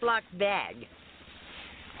a Ziploc bag.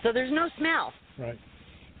 So there's no smell. Right.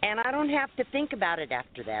 And I don't have to think about it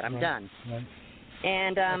after that. I'm done. Right.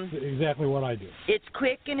 And that's exactly what I do. It's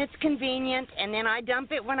quick and it's convenient, and then I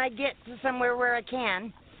dump it when I get to somewhere where I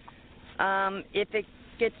can. If it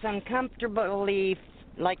gets uncomfortably,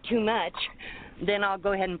 like too much, then I'll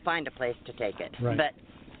go ahead and find a place to take it. Right.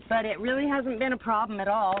 But it really hasn't been a problem at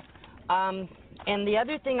all. And the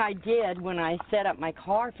other thing I did when I set up my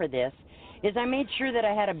car for this is I made sure that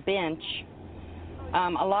I had a bench.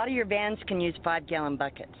 A lot of your vans can use 5-gallon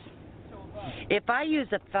buckets. If I use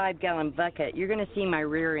a 5-gallon bucket, you're going to see my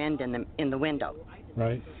rear end in the window.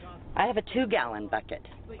 Right. I have a 2-gallon bucket.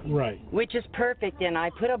 Right. Which is perfect, and I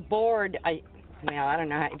put a board. I don't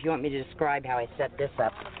know if you want me to describe how I set this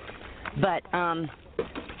up, but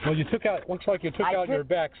well, you took out. Looks like you took out your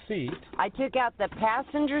back seat. I took out the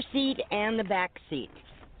passenger seat and the back seat,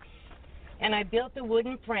 and I built a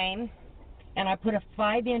wooden frame. And I put a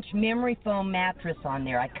 5-inch memory foam mattress on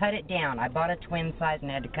there. I cut it down. I bought a twin size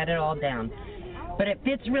and had to cut it all down. But it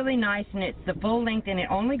fits really nice, and it's the full length, and it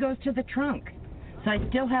only goes to the trunk. So I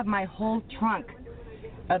still have my whole trunk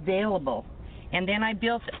available. And then I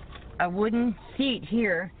built a wooden seat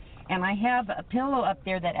here, and I have a pillow up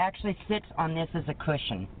there that actually sits on this as a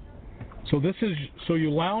cushion. So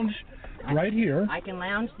you lounge right here. I can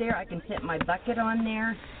lounge there. I can sit my bucket on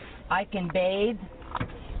there. I can bathe.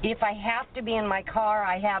 If I have to be in my car,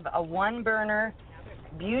 I have a 1-burner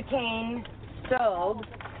butane stove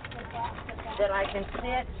that I can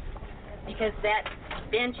sit, because that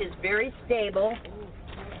bench is very stable.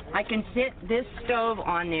 I can sit this stove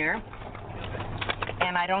on there,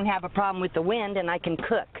 and I don't have a problem with the wind, and I can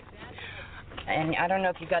cook. And I don't know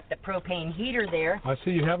if you got the propane heater there. I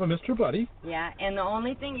see you have a Mr. Buddy. Yeah, and the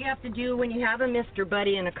only thing you have to do when you have a Mr.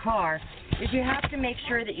 Buddy in a car is you have to make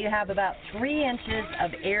sure that you have about 3 inches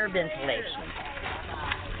of air ventilation.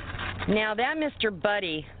 Now, that Mr.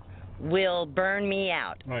 Buddy will burn me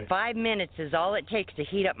out. Right. 5 minutes is all it takes to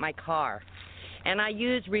heat up my car. And I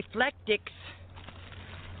use Reflectix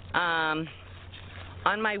on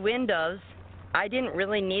my windows. I didn't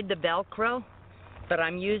really need the Velcro, but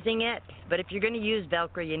I'm using it But if you're going to use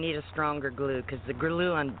Velcro, you need a stronger glue because the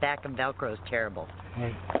glue on the back of Velcro is terrible.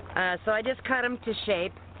 Right. So I just cut them to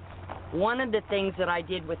shape. One of the things that I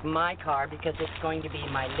did with my car, because it's going to be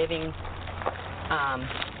my living home,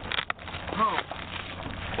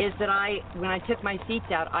 is that when I took my seats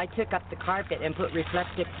out, I took up the carpet and put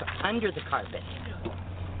reflective under the carpet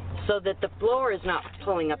so that the floor is not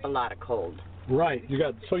pulling up a lot of cold. Right.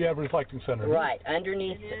 So you have reflecting center. Right,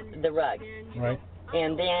 underneath the rug. Right.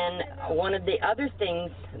 And then one of the other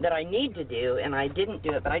things that I need to do, and I didn't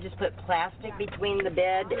do it, but I just put plastic between the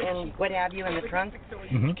bed and what have you in the trunk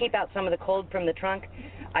to keep out some of the cold from the trunk.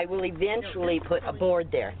 I will eventually put a board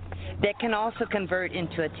there that can also convert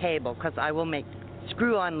into a table because I will make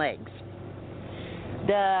screw-on legs.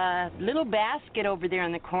 The little basket over there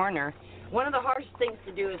in the corner, one of the hardest things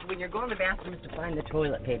to do is when you're going to the bathroom is to find the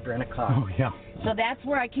toilet paper in a car. Oh, yeah. So that's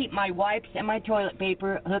where I keep my wipes and my toilet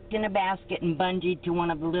paper hooked in a basket and bungeed to one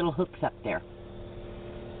of the little hooks up there.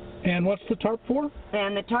 And what's the tarp for?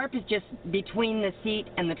 And the tarp is just between the seat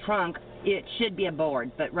and the trunk. It should be a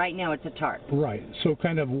board, but right now it's a tarp. Right. So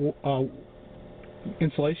kind of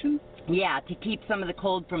insulation? Yeah, to keep some of the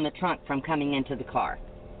cold from the trunk from coming into the car.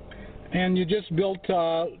 And you just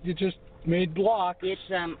made blocks. It's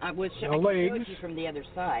I showed you from the other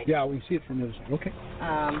side. Yeah, we can see it from the other side. Okay.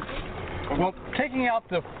 Well, taking out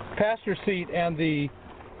the passenger seat and the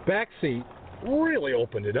back seat really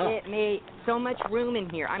opened it up. It made so much room in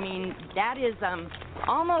here. I mean, that is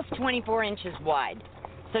almost 24 inches wide.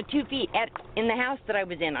 So 2 feet. In the house that I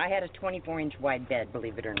was in, I had a 24-inch wide bed,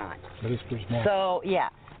 believe it or not. That is pretty small. So, yeah.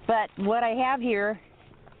 But what I have here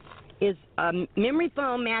is a memory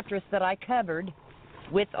foam mattress that I covered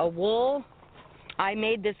with a wool. I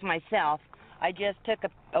made this myself. I just took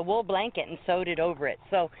a wool blanket and sewed it over it.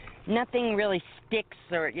 So nothing really sticks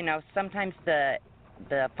or, sometimes the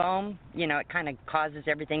foam, it kind of causes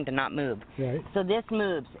everything to not move. Right. So this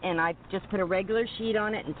moves, and I just put a regular sheet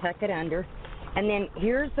on it and tuck it under. And then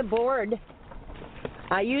here's the board.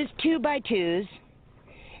 I used 2x2s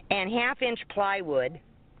and 1/2-inch plywood.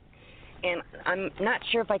 And I'm not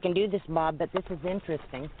sure if I can do this, Bob, but this is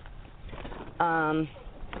interesting.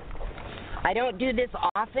 I don't do this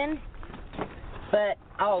often, but,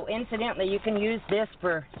 incidentally, you can use this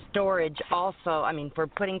for storage also, for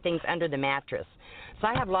putting things under the mattress. So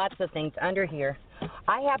I have lots of things under here.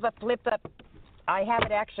 I have a flip-up. I have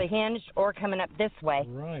it actually hinged or coming up this way.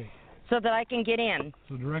 Right. So that I can get in.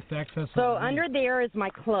 So direct access. So under there is my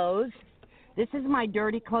clothes. This is my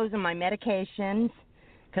dirty clothes and my medications,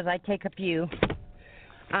 because I take a few.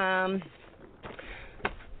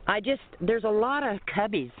 There's a lot of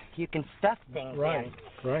cubbies you can stuff things in. Right.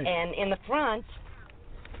 And in the front,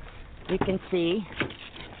 you can see,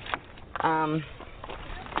 under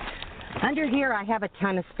here I have a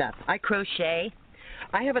ton of stuff. I crochet.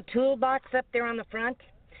 I have a toolbox up there on the front.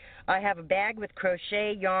 I have a bag with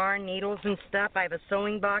crochet, yarn, needles, and stuff. I have a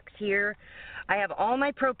sewing box here. I have all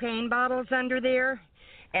my propane bottles under there,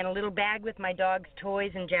 and a little bag with my dog's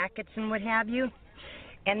toys and jackets and what have you.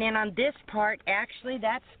 And then on this part, actually,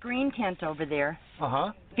 that screen tent over there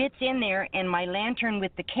fits in there, and my lantern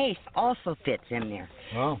with the case also fits in there.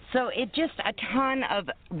 Wow. So it just a ton of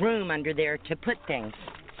room under there to put things.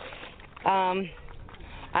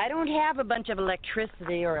 I don't have a bunch of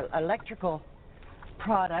electricity or electrical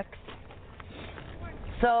products.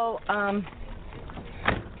 So I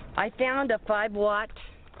found a 5-watt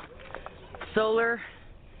solar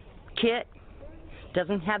kit.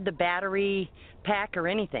 Doesn't have the battery pack or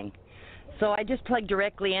anything. So I just plug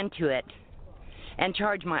directly into it and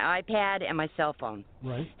charge my iPad and my cell phone.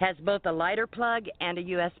 Right. Has both a lighter plug and a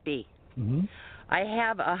USB. Mm-hmm. I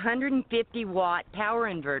have a 150-watt power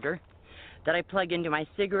inverter that I plug into my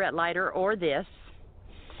cigarette lighter or this,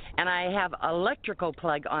 and I have an electrical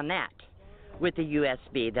plug on that with a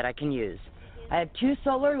USB that I can use. I have 2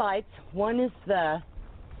 solar lights. One is the,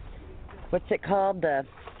 what's it called? The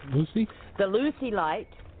Lucy? The Lucy light,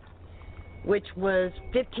 which was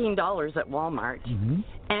 $15 at Walmart. Mm-hmm.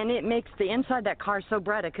 And it makes the inside of that car so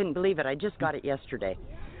bright I couldn't believe it. I just got it yesterday.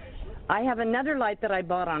 I have another light that I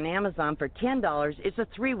bought on Amazon for $10. It's a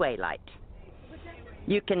 3-way light.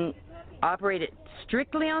 You can operate it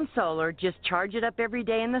strictly on solar, just charge it up every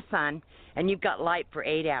day in the sun, and you've got light for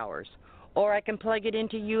 8 hours. Or I can plug it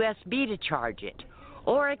into USB to charge it.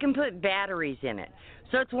 Or I can put batteries in it.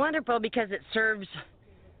 So it's wonderful because it serves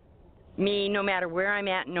me no matter where I'm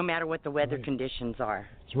at, no matter what the weather conditions are.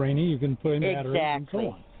 It's rainy, you can put in batteries and so Exactly.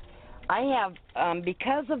 on. I have,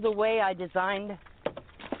 because of the way I designed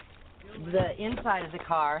the inside of the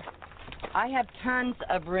car, I have tons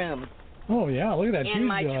of room. Oh, yeah, look at that In huge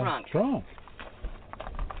my trunk.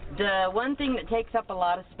 The one thing that takes up a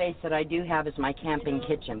lot of space that I do have is my camping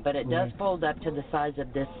kitchen, but it does fold up to the size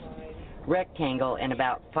of this rectangle and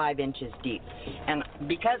about 5 inches deep. And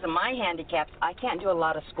because of my handicaps, I can't do a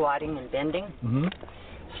lot of squatting and bending. Mm-hmm.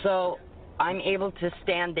 So I'm able to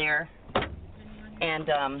stand there and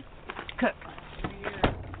cook.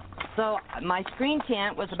 So my screen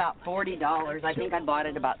tent was about $40. I think I bought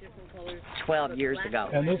it about 12 years ago.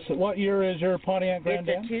 And this, what year is your Pontiac Grand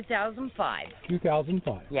Am? It's a 2005.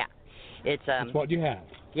 2005. Yeah. It's That's what you have.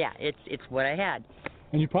 Yeah, it's what I had.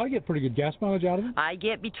 And you probably get pretty good gas mileage out of it? I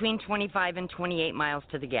get between 25 and 28 miles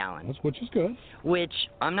to the gallon. Which is good. Which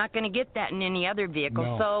I'm not going to get that in any other vehicle.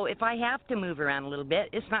 No. So if I have to move around a little bit,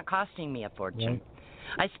 it's not costing me a fortune.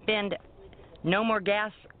 Right. I spend no more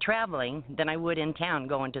gas traveling than I would in town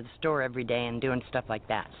going to the store every day and doing stuff like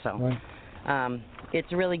that. So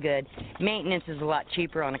it's really good. Maintenance is a lot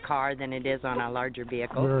cheaper on a car than it is on a larger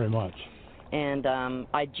vehicle. Very much. And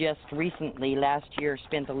I just recently, last year,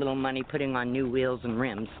 spent a little money putting on new wheels and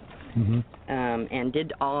rims. Mm-hmm. And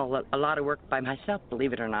did a lot of work by myself,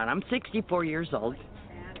 believe it or not. I'm 64 years old,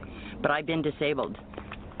 but I've been disabled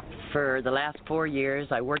for the last 4 years.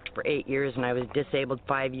 I worked for 8 years, and I was disabled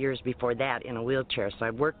 5 years before that in a wheelchair. So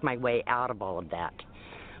I've worked my way out of all of that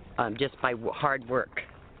just by hard work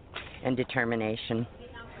and determination.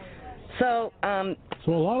 So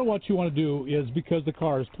so a lot of what you want to do is, because the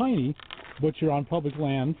car is tiny, but you're on public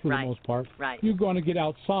land for the most part, you're going to get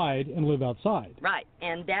outside and live outside. Right,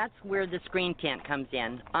 and that's where the screen tent comes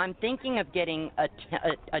in. I'm thinking of getting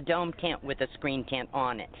a dome tent with a screen tent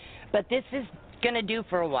on it, but this is going to do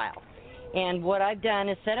for a while. And what I've done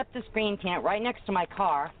is set up the screen tent right next to my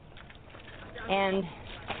car, and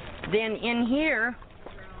then in here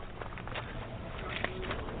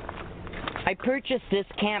I purchased this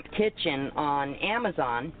camp kitchen on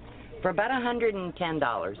Amazon for about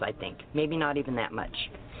 $110, I think. Maybe not even that much.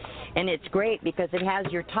 And it's great because it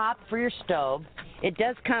has your top for your stove. It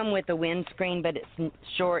does come with a windscreen, but it's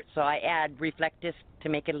short, so I add reflectors to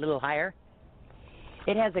make it a little higher.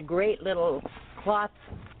 It has a great little cloth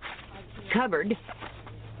cupboard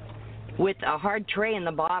with a hard tray in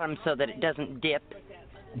the bottom so that it doesn't dip.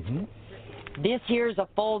 Mm-hmm. This here is a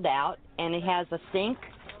fold out, and it has a sink,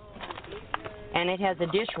 and it has a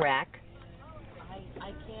dish rack.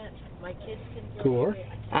 I can't. My kids can. Cooler.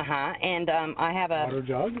 And I have water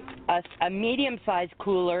jug. A medium-sized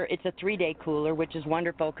cooler. It's a 3-day cooler, which is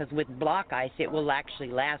wonderful because with block ice, it will actually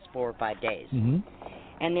last 4 or 5 days. Mm-hmm.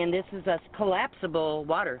 And then this is a collapsible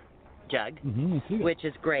water jug, which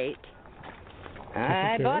is great.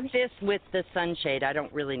 I bought this with the sunshade. I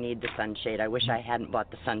don't really need the sunshade. I wish I hadn't bought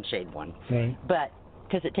the sunshade one. Right. But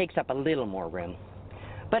because it takes up a little more room.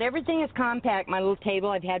 But everything is compact. My little table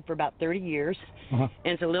I've had for about 30 years. And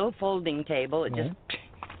it's a little folding table. It just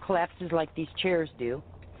collapses like these chairs do.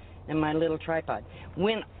 And my little tripod.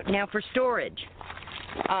 Now for storage.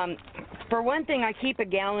 For one thing, I keep a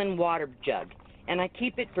gallon water jug. And I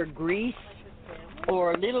keep it for grease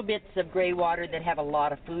or little bits of gray water that have a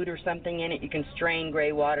lot of food or something in it. You can strain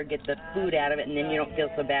gray water, get the food out of it, and then you don't feel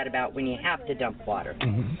so bad about when you have to dump water.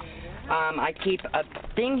 I keep a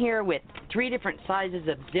thing here with 3 different sizes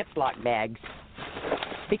of Ziploc bags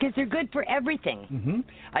because they're good for everything.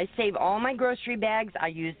 I save all my grocery bags. I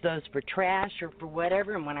use those for trash or for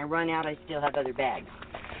whatever, and when I run out, I still have other bags.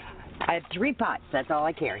 I have 3 pots. That's all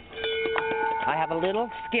I carry. I have a little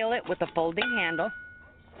skillet with a folding handle.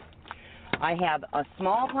 I have a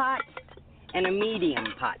small pot and a medium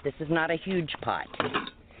pot. This is not a huge pot.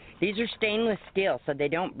 These are stainless steel, so they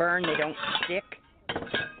don't burn, they don't stick,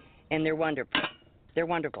 and they're wonderful. They're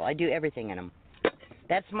wonderful. I do everything in them.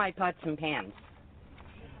 That's my pots and pans.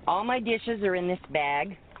 All my dishes are in this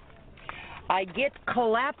bag. I get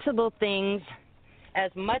collapsible things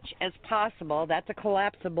as much as possible. That's a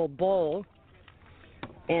collapsible bowl.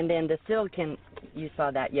 And then the silicone, you saw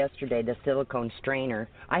that yesterday, the silicone strainer.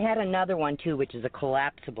 I had another one too, which is a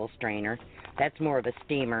collapsible strainer. That's more of a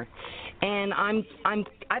steamer. And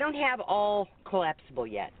I don't have all collapsible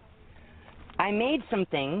yet. I made some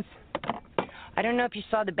things. I don't know if you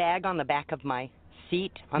saw the bag on the back of my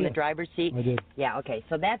seat, on the driver's seat. I did. Yeah, okay.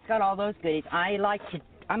 So that's got all those goodies.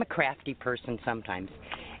 I'm a crafty person sometimes.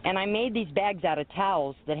 And I made these bags out of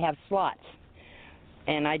towels that have slots.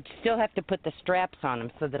 And I still have to put the straps on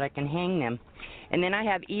them so that I can hang them. And then I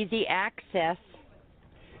have easy access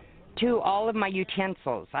to all of my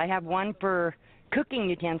utensils. I have one for cooking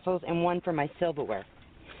utensils and one for my silverware.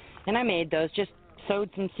 And I made those, just sewed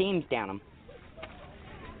some seams down them.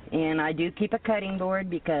 And I do keep a cutting board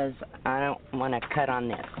because I don't want to cut on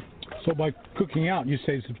this. So by cooking out, you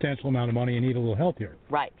save a substantial amount of money and eat a little healthier.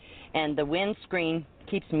 Right. And the windscreen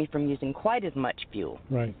keeps me from using quite as much fuel.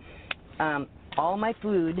 Right. All my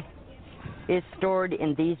food is stored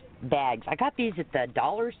in these bags. I got these at the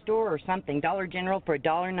dollar store or something, Dollar General, for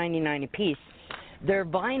 $1.99 a piece. They're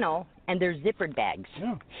vinyl and they're zippered bags.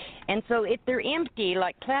 Yeah. And so if they're empty,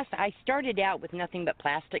 like plastic, I started out with nothing but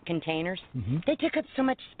plastic containers. Mm-hmm. They took up so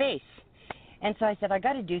much space. And so I said, I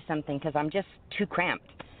got to do something because I'm just too cramped.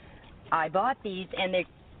 I bought these, and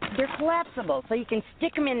they're collapsible, so you can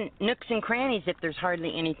stick them in nooks and crannies if there's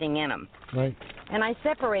hardly anything in them. Right. And I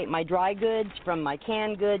separate my dry goods from my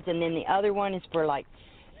canned goods, and then the other one is for, like,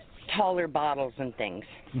 taller bottles and things.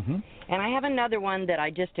 Mm-hmm. And I have another one that I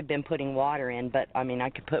just have been putting water in, but, I mean, I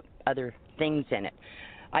could put other things in it.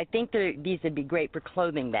 I think these would be great for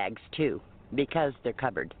clothing bags, too, because they're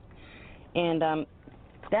covered. And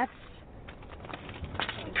that's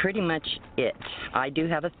pretty much it. I do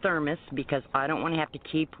have a thermos because I don't want to have to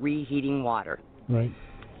keep reheating water. Right.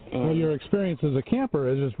 And well, your experience as a camper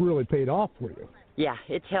has just really paid off for you. yeah,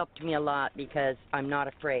 it's helped me a lot because I'm not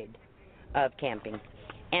afraid of camping.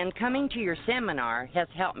 And coming to your seminar has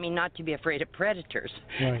helped me not to be afraid of predators.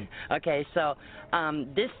 Right. Okay, so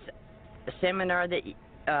this seminar that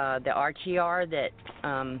the RTR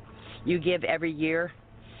that you give every year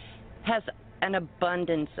has an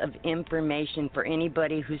abundance of information for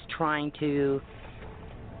anybody who's trying to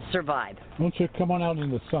survive. Why don't you come on out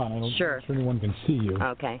in the sun? I don't Sure. sure anyone can see you.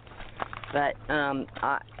 Okay. But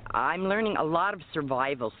I'm learning a lot of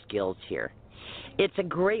survival skills here. It's a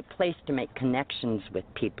great place to make connections with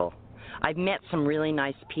people. I've met some really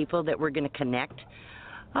nice people that we're going to connect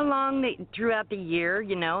throughout the year,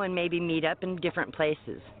 you know, and maybe meet up in different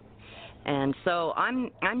places. And so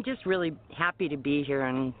I'm just really happy to be here,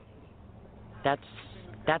 and that's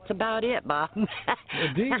about it, Bob.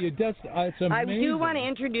 Indeed, it's amazing. I do want to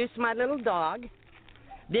introduce my little dog.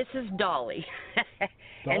 This is Dolly.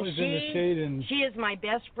 Dolly's in the shade, and she is my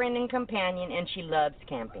best friend and companion, and she loves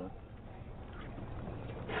camping.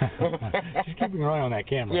 She's keeping her eye on that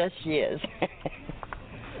camera. Yes, she is.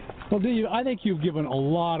 Well, Dee, I think you've given a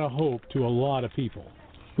lot of hope to a lot of people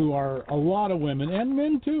who are, a lot of women, and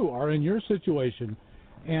men too, are in your situation.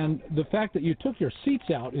 And the fact that you took your seats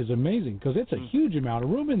out is amazing because it's a huge amount of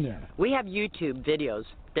room in there. We have YouTube videos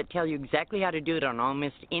that tell you exactly how to do it on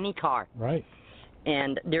almost any car. Right.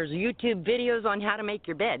 And there's YouTube videos on how to make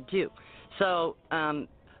your bed, too. So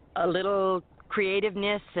a little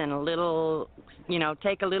creativeness and a little, you know,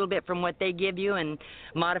 take a little bit from what they give you and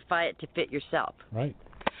modify it to fit yourself. Right.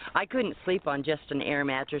 I couldn't sleep on just an air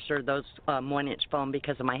mattress or those 1-inch foam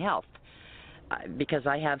because of my health. Because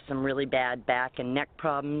I have some really bad back and neck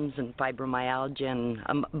problems and fibromyalgia and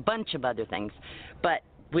a bunch of other things. But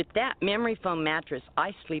with that memory foam mattress,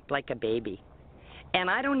 I sleep like a baby. And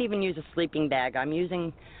I don't even use a sleeping bag. I'm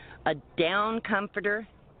using a down comforter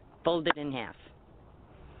folded in half.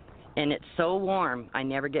 And it's so warm, I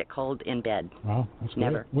never get cold in bed. Wow, that's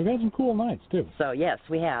never. Great. We've had some cool nights, too. So, yes,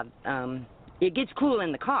 we have. It gets cool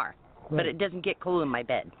in the car, Right. but it doesn't get cool in my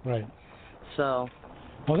bed. Right. So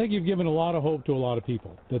I think you've given a lot of hope to a lot of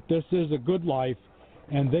people, that this is a good life,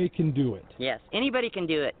 and they can do it. yes, anybody can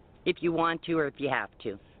do it if you want to or if you have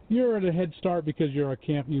to. You're at a head start because you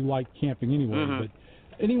like camping anyway, Mhm. but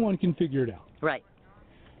anyone can figure it out. Right.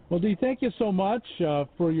 Well, Dee, thank you so much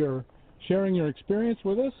for your sharing your experience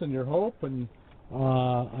with us and your hope, and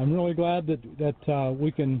I'm really glad that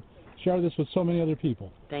we can share this with so many other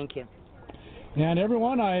people. Thank you. And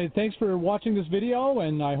everyone, thanks for watching this video,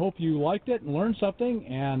 and I hope you liked it and learned something.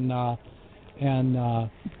 And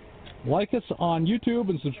like us on YouTube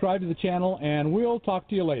and subscribe to the channel, and we'll talk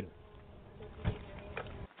to you later.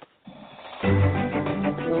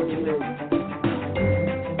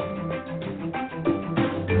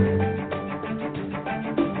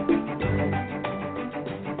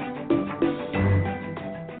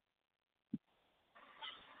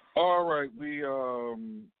 All right,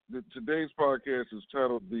 today's podcast is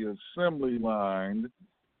titled "The Assembly Line,"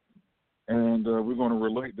 and we're going to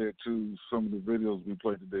relate that to some of the videos we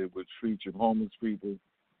played today, which featured homeless people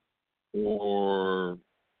or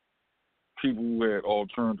people who had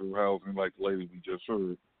alternative housing, like the lady we just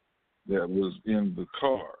heard, that was in the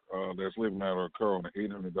car, that's living out of her car on an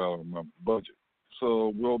 $800 a month budget.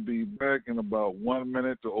 So we'll be back in about 1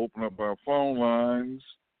 minute to open up our phone lines.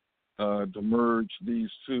 To merge these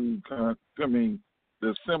two, the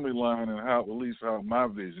assembly line and how, at least how my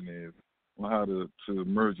vision is, on how to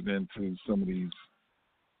merge it into some of these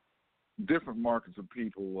different markets of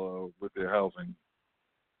people with their housing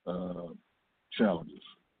challenges.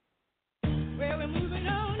 Well, we're moving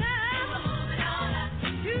on now.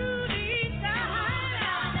 To the east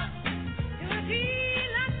side.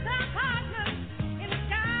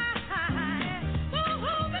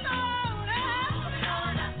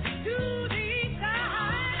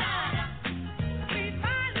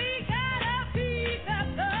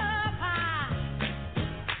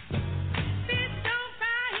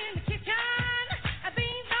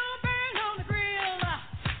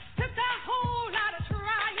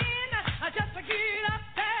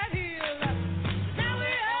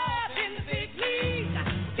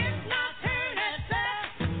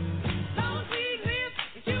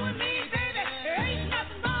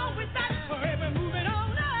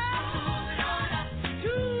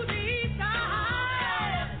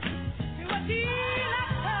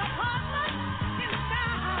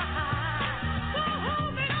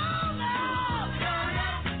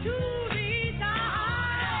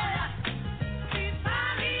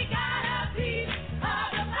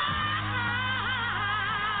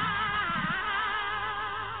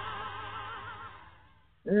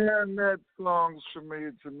 And that song's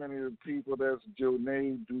familiar to many of the people. That's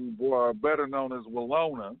Johnny Dubois, better known as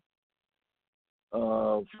Willona,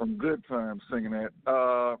 from Good Times, singing that.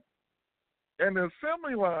 And the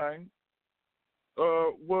assembly line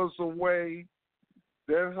was a way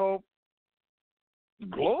that helped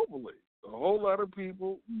globally a whole lot of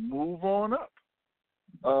people move on up.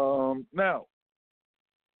 Now,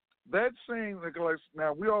 that saying,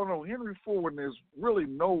 now we all know Henry Ford, and there's really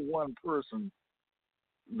no one person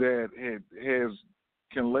that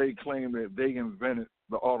can lay claim that they invented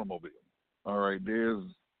the automobile. All right, there's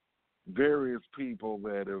various people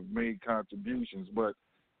that have made contributions, but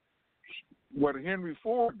what Henry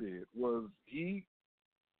Ford did was he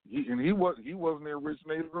wasn't the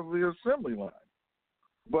originator of the assembly line,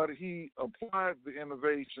 but he applied the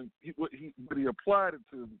innovation. He applied it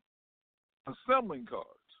to assembling cars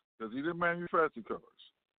because he didn't manufacture cars.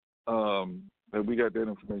 And we got that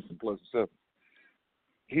information plus 7.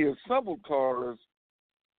 He assembled cars.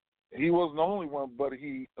 He wasn't the only one, but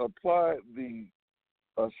he applied the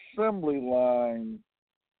assembly line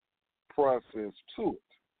process to it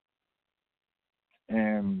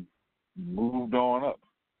and moved on up.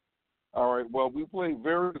 All right, well, we played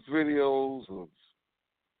various videos of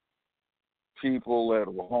people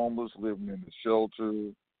that were homeless, living in the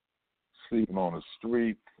shelter, sleeping on the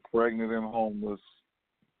street, pregnant and homeless,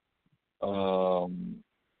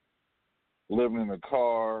 living in a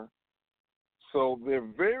car. So there are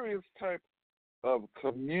various types of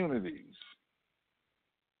communities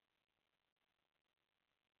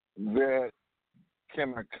that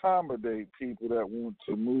can accommodate people that want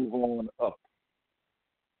to move on up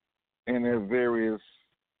in their various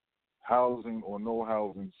housing or no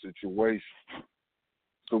housing situations.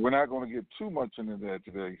 So we're not going to get too much into that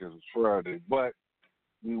today because it's Friday, but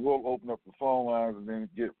we will open up the phone lines and then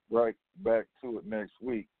get right back to it next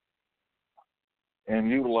week and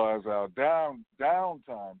utilize our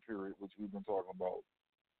downtime period, which we've been talking about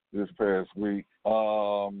this past week,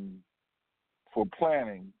 for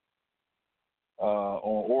planning on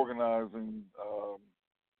organizing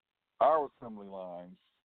our assembly lines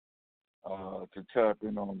to tap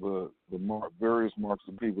in on the various marks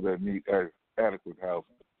of people that need adequate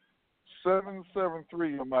housing.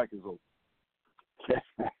 773, your mic is open.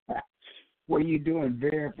 What are you doing?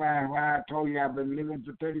 Verifying why I told you I've been living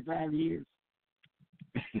for 35 years?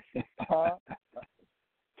 Huh?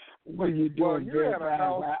 What are you doing? Well, you had a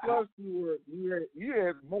house, plus you had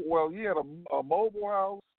a mobile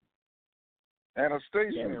house and a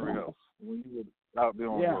stationary house when you were out there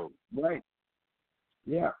on the road. Right.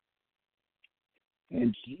 Yeah.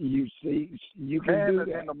 And you see, you can do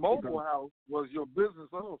that. And the mobile house was your business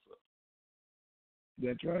also.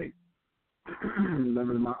 That's right.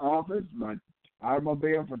 Living in my office, my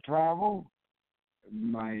automobile for travel,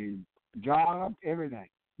 my job, everything,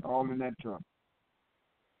 all in that truck.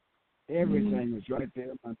 Everything is right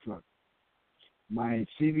there in my truck. My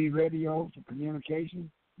CB radio for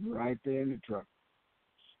communication, right there in the truck.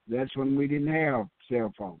 That's when we didn't have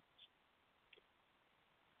cell phones.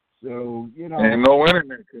 So, you know. And no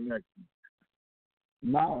internet connection.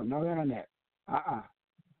 No internet.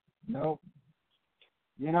 Nope.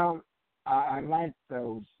 You know, I like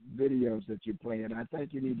those videos that you play, and I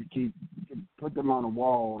think you need to put them on a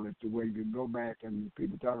wall as to where you can go back and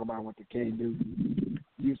people talk about what they can't do.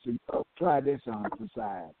 You should try this on the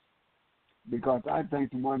side, because I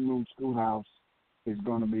think the one-room schoolhouse is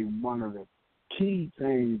going to be one of the key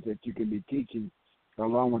things that you can be teaching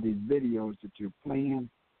along with these videos that you're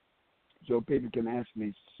playing, so people can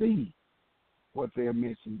actually see what they're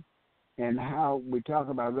missing and how we talk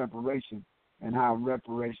about reparation and how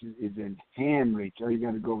reparation is in hand reach. Or you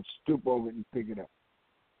got to go stoop over it and pick it up.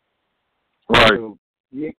 Right. So,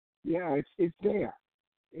 it's there.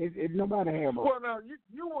 Nobody have a... Well, now,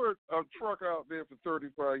 you were a truck out there for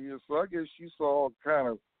 35 years, so I guess you saw kind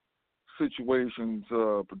of situations,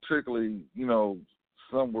 particularly,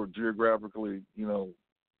 some were geographically, unique.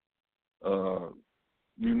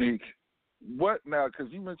 What now,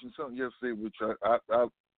 because you mentioned something yesterday, which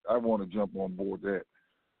I want to jump on board that,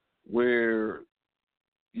 where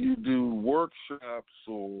you do workshops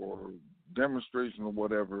or demonstrations or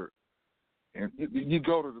whatever, and you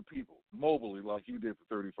go to the people mobily like you did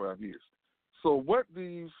for 35 years. So what do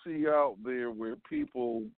you see out there where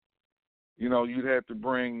people, you'd have to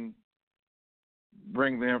bring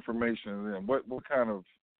the information to them? What kind of,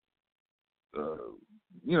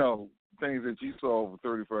 things that you saw over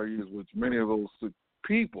 35 years, which many of those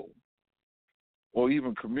people or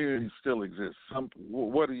even communities still exist?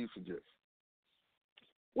 What do you suggest?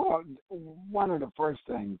 Well, one of the first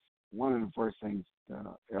things,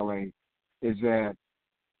 LA, is that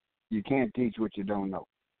you can't teach what you don't know.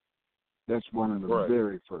 That's one of the Right.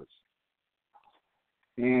 very first.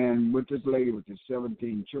 And with this lady with the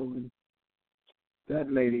 17 children,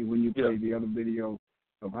 that lady, when you play the other video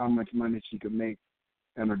of how much money she could make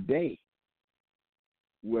in a day,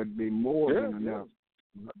 would be more than enough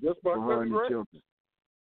Just by for her and the cutting children.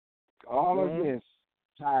 All of Mhm. this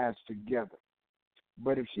ties together.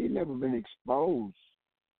 But if she'd never been exposed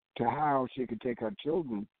to how she could take her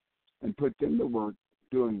children and put them to work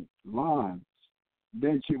doing lawns,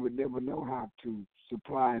 then she would never know how to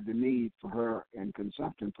supply the need for her and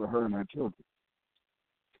consumption for her and her children.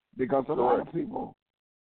 Because a lot of people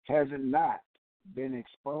hasn't not been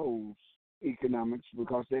exposed economics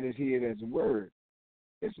because they just hear it as a word.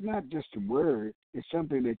 It's not just a word, it's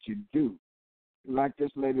something that you do. Like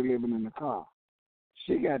this lady living in the car.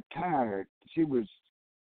 She got tired. She was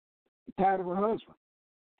tired of her husband,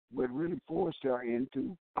 what really forced her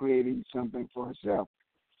into creating something for herself.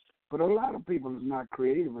 But a lot of people is not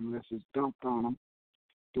creative unless it's dumped on them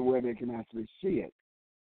to where they can actually see it.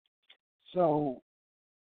 So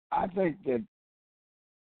I think that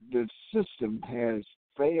the system has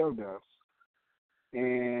failed us,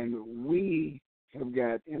 and we have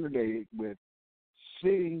got inundated with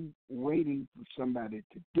sitting, waiting for somebody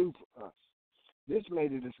to do for us. This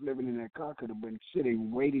lady that's living in that car could have been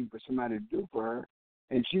sitting, waiting for somebody to do for her,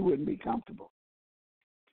 and she wouldn't be comfortable.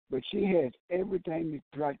 But she has everything the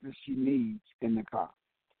practice she needs in the car,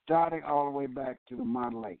 starting all the way back to the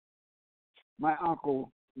Model 8. My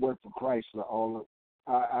uncle worked for Chrysler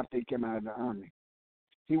after he came out of the Army.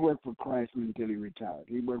 He worked for Chrysler until he retired.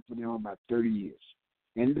 He worked for them about 30 years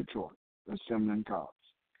in Detroit, assembling cars.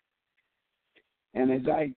 And as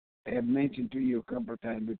I have mentioned to you a couple of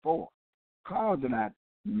times before, cars are not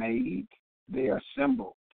made, they are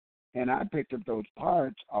assembled. And I picked up those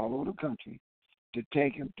parts all over the country to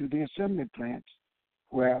take them to the assembly plants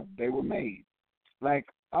where they were made. Like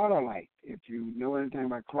Autolite, if you know anything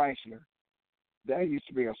about Chrysler, there used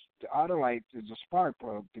to be the Autolite is a spark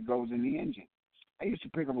plug that goes in the engine. I used to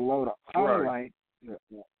pick up a load of Autolite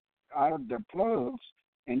out of the plugs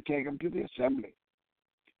and take them to the assembly.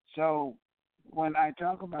 So when I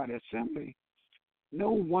talk about assembly,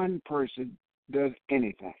 no one person does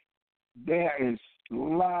anything. There is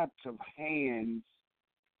lots of hands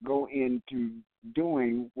go into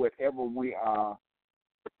doing whatever we are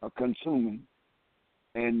consuming,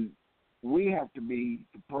 and we have to be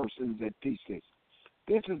the persons that teach this.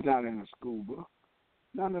 This is not in a school book.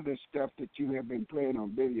 None of the stuff that you have been playing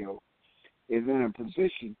on video is in a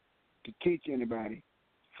position to teach anybody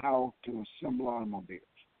how to assemble automobiles,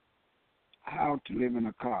 how to live in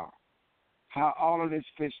a car, how all of this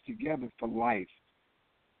fits together for life.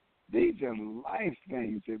 These are life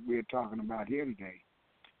things that we're talking about here today,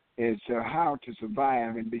 is how to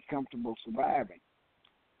survive and be comfortable surviving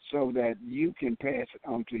so that you can pass it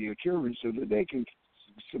on to your children so that they can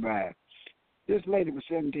survive. This lady with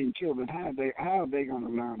 17 children, how are they going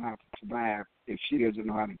to learn how to survive if she doesn't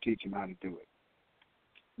know how to teach them how to do it?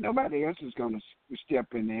 Nobody else is going to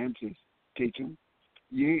step in there and just teach them.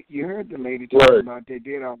 You heard the lady talking about they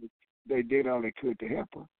did all they could to help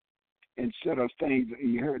her. Instead of things,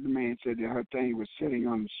 you heard the man said that her thing was sitting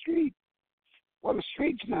on the street. Well, the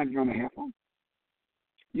street's not going to help them.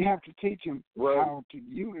 You have to teach them how to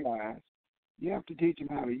utilize. You have to teach them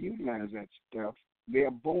how to utilize that stuff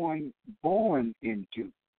they're born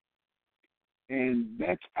into, and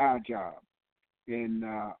that's our job. And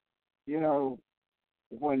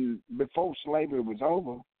before slavery was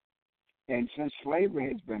over, and since slavery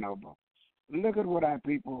has been over, look at what our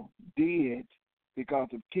people did because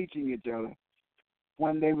of teaching each other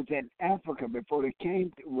when they was in Africa before they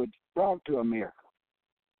was brought to America.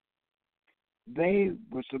 They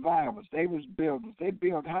were survivors. They was builders. They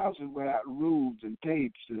built houses without roofs and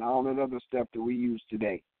tapes and all that other stuff that we use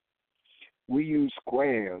today. We use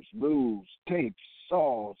squares, roofs, tapes,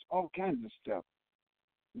 saws, all kinds of stuff.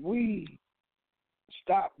 We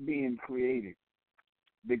stopped being creative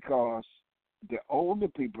because the older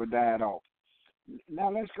people died off.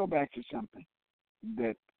 Now let's go back to something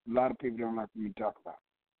that a lot of people don't like me to talk about.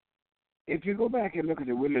 If you go back and look at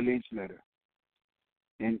the Willie Lynch letter,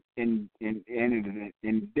 in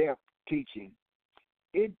depth teaching,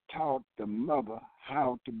 it taught the mother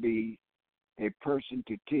how to be a person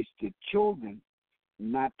to teach the children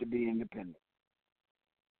not to be independent.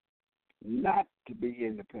 Not to be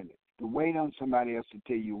independent. To wait on somebody else to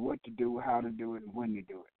tell you what to do, how to do it, and when to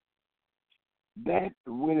do it. That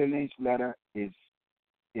Willie Lynch letter is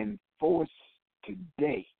in force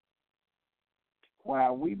today.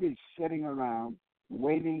 While we've been sitting around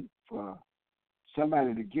waiting for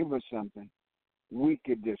somebody to give us something, we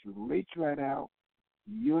could just reach right out,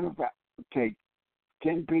 take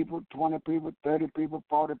 10 people, 20 people, 30 people,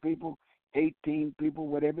 40 people, 18 people,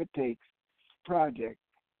 whatever it takes, project,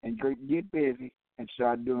 and get busy and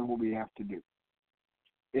start doing what we have to do.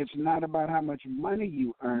 It's not about how much money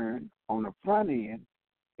you earn on the front end.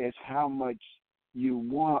 It's how much you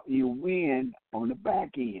win on the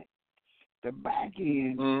back end. The back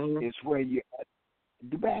end is where you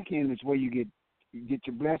get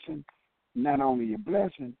your blessing. Not only your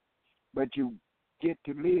blessing, but you get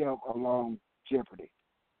to live along jeopardy.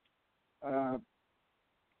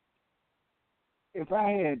 If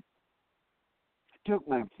I had took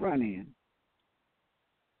my front end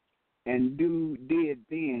and did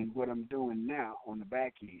then what I'm doing now on the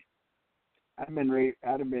back end,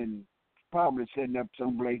 I'd have been probably setting up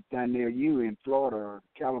someplace down near you in Florida or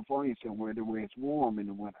California somewhere where it's warm in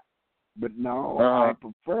the winter. But no, I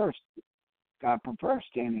prefer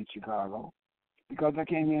staying in Chicago because I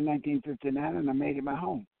came here in 1959 and I made it my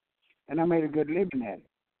home, and I made a good living at it.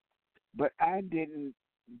 But I didn't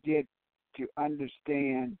get to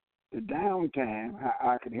understand the downtime, how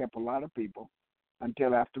I could help a lot of people,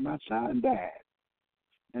 until after my son died,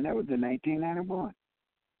 and that was in 1991.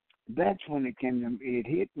 That's when it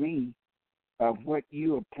hit me of what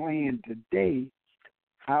you are playing today,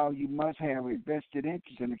 how you must have a vested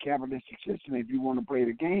interest in the capitalistic system if you want to play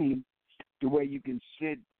the game, the way you can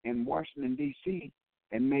sit in Washington, D.C.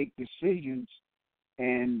 and make decisions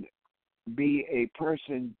and be a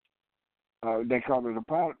person, they call it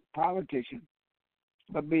a politician,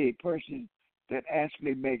 but be a person that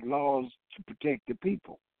actually make laws to protect the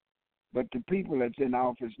people. But the people that's in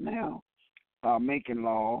office now are making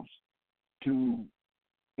laws to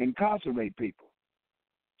incarcerate people,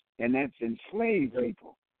 and that's enslave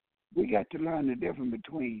people. We got to learn the difference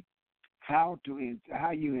between how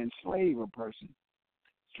you enslave a person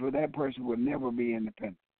so that person will never be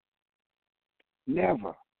independent.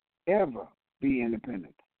 Never, ever be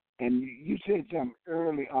independent. And you said something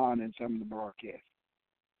early on in some of the broadcasts.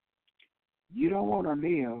 You don't want to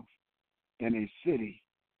live in a city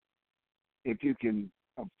if you can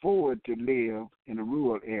afford to live in a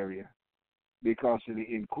rural area because of the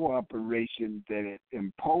incorporation that it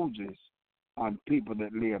imposes on people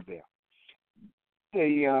that live there.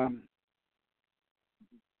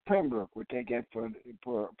 Pembroke, we'll take that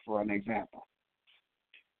for an example.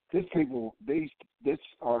 This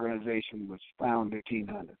organization was founded in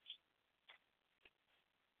the 1800s.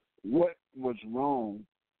 What was wrong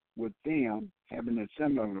with them having an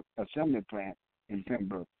assembly plant in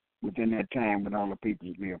Pembroke within that time when all the people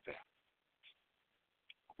lived there?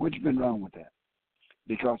 What's been wrong with that?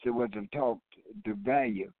 Because it wasn't taught the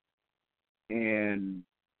value and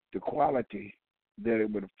the quality that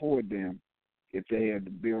it would afford them if they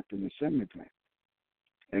had built an assembly plant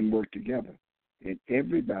and worked together, and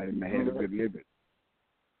everybody may have a good living.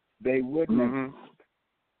 They wouldn't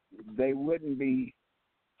be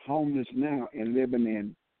homeless now and living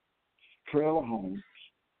in trailer homes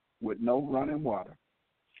with no running water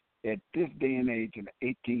at this day and age in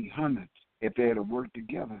the 1800s if they had worked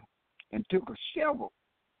together and took a shovel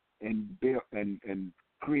and built and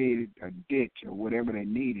created a ditch or whatever they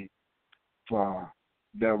needed for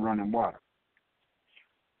their running water.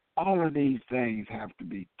 All of these things have to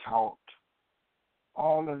be taught.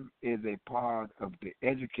 All of it is a part of the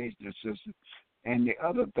educational system. And the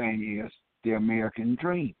other thing is the American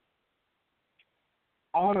dream.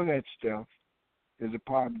 All of that stuff is a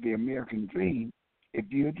part of the American dream if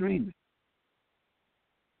you're dreaming.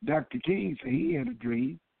 Dr. King said he had a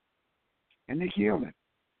dream, and they killed him.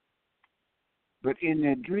 But in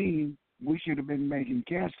that dream, we should have been making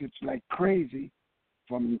caskets like crazy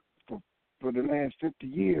for the last 50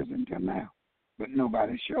 years until now. But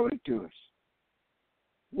nobody showed it to us.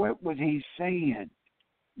 What was he saying?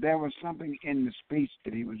 There was something in the speech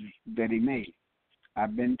that he made.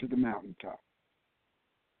 I've been to the mountaintop.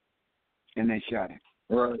 And they shot him.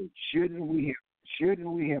 Right. Shouldn't we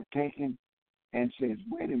have taken and said,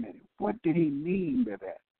 wait a minute, what did he mean by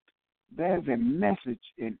that? There's a message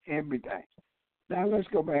in everything. Now let's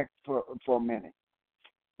go back for a minute.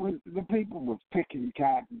 When the people were picking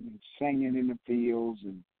cotton and singing in the fields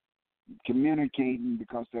and communicating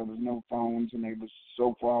because there was no phones and they were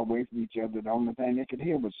so far away from each other, the only thing they could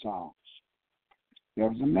hear was songs. There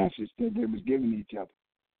was a message that they was giving each other.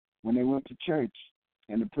 When they went to church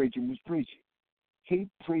and the preacher was preaching, he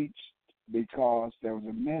preached because there was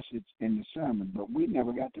a message in the sermon, but we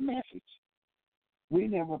never got the message. We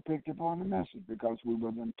never picked up on the message because we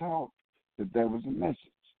wasn't taught that there was a message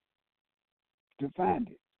to find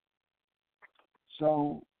it.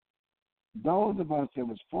 So those of us that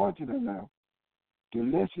was fortunate enough to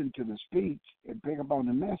listen to the speech and pick up on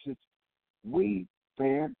the message, we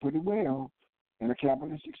fared pretty well in a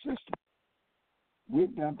capitalistic system.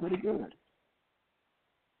 We've done pretty good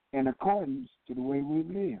in accordance to the way we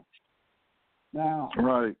live. Now,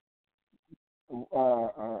 right.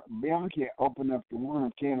 Bianchi opened up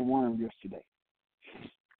the can of worms yesterday.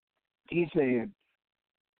 He said,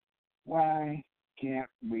 why can't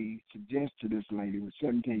we suggest to this lady with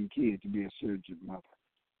 17 kids to be a surrogate mother?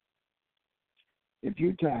 If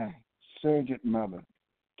you tie surrogate mother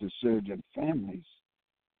to surrogate families,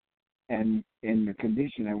 and in the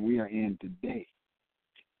condition that we are in today,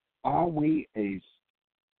 are we a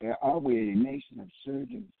nation of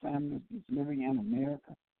surrogate families that's living in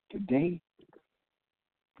America today?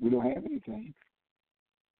 We don't have anything,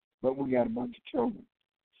 but we got a bunch of children,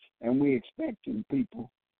 and we're expecting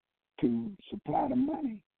people to supply the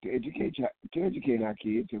money to educate our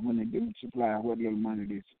kids, and when they do supply what little money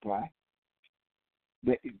they supply,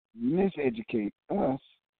 they miseducate us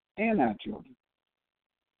and our children.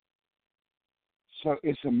 So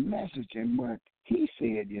it's a message in what he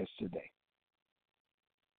said yesterday.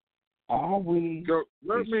 Are we? So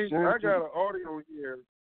I got an audio here.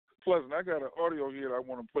 Pleasant, I got an audio here that I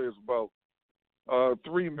want to play. It's about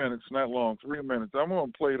 3 minutes, not long, 3 minutes. I'm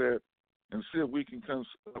going to play that and see if we can come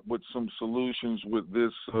up with some solutions with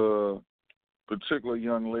this particular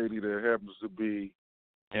young lady that happens to be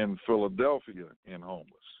in Philadelphia and homeless.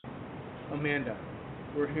 Amanda,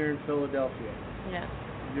 we're here in Philadelphia. Yes.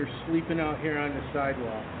 You're sleeping out here on the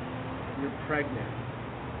sidewalk. You're pregnant.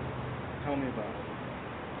 Tell me about it.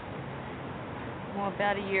 Well,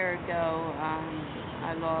 about a year ago,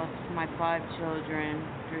 I lost my 5 children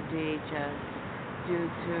through DHS due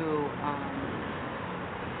to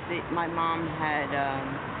my mom had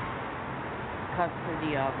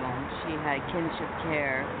custody of them. She had kinship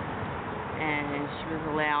care, and she was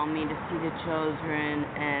allowing me to see the children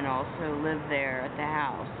and also live there at the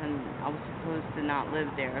house. And I was supposed to not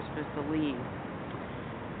live there. I was supposed to leave.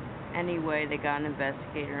 Anyway, they got an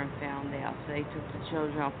investigator and found out. So they took the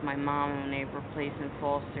children off my mom and they were placed in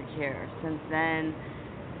foster care. Since then,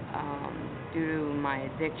 due to my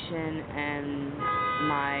addiction and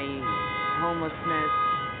my homelessness,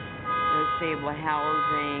 no stable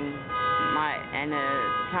housing, and a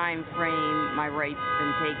time frame, my rights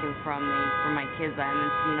been taken from me for my kids. I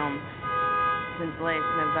haven't seen them since last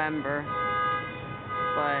November,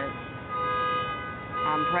 but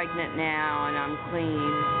I'm pregnant now and I'm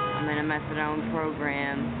clean. I'm in a methadone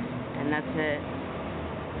program, and that's it.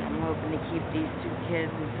 I'm hoping to keep these 2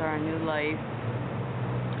 kids and start a new life.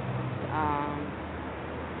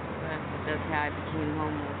 But that's how I became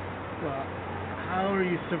homeless. Well, how are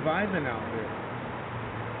you surviving out here?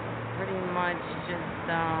 Pretty much just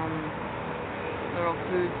little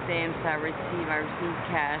food stamps I receive. I receive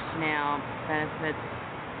cash now, benefits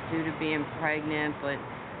due to being pregnant, but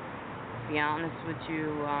to be honest with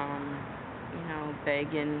you,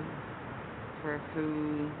 begging for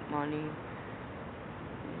food, money,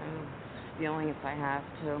 stealing if I have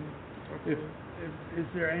to. Is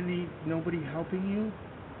there nobody helping you?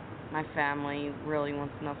 My family really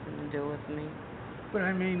wants nothing to do with me. But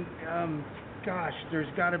I mean, gosh, there's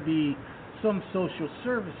got to be some social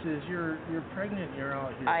services. You're pregnant. You're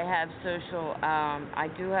out here. I have I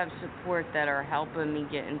do have support that are helping me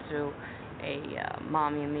get into a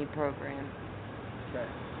Mommy and Me program. Okay.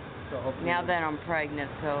 So hopefully now that I'm pregnant,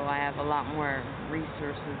 so I have a lot more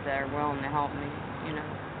resources that are willing to help me.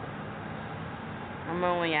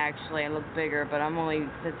 I look bigger, but I'm only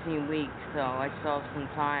 15 weeks, so I still have some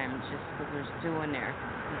time just because there's 2 in there.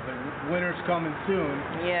 The winter's coming soon.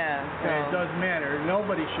 Yeah. So. And it doesn't matter.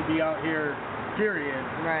 Nobody should be out here, period.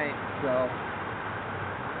 Right. So,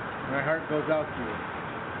 my heart goes out to you.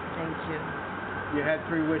 Thank you. You had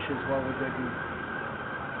 3 wishes. What would they be?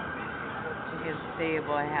 To get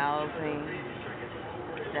stable housing,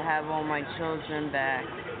 to have all my children back,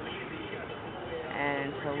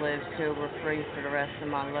 and to live sober-free for the rest of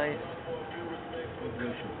my life.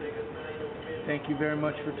 Thank you very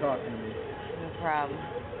much for talking to me. No problem.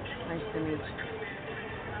 Nice to meet you.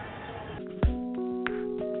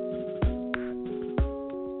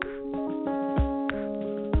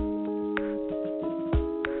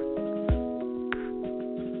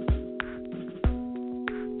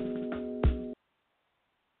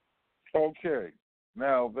 Okay.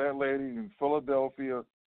 Now, that lady in Philadelphia,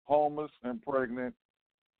 homeless and pregnant,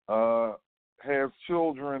 has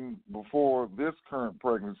children before this current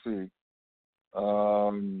pregnancy. I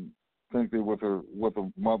think they're with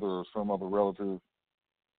a mother or some other relative.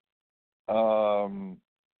 And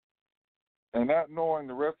not knowing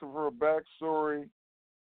the rest of her backstory,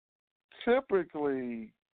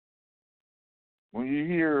 typically, when you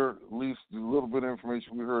hear at least a little bit of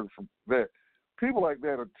information we heard from that, people like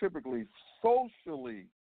that are typically socially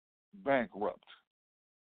bankrupt.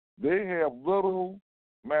 They have little,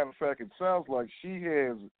 matter of fact, it sounds like she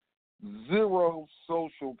has zero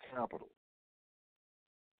social capital,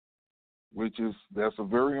 that's a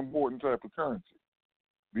very important type of currency.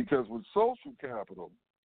 Because with social capital,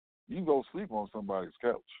 you can go sleep on somebody's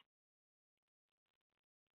couch.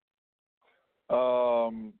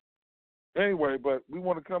 Anyway, but we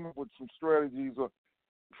want to come up with some strategies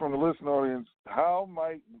from the listening audience. How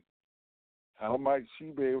might she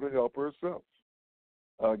be able to help herself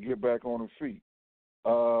get back on her feet?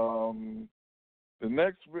 The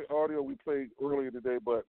next audio we played earlier today,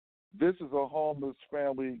 but this is a homeless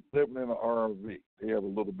family living in an RV. They have a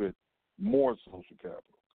little bit more social capital.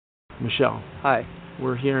 Michelle. Hi.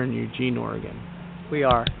 We're here in Eugene, Oregon. We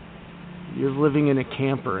are. You're living in a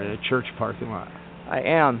camper in a church parking lot. I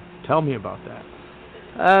am. Tell me about that.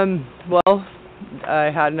 Well, I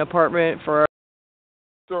had an apartment for...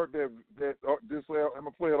 Start this. I'm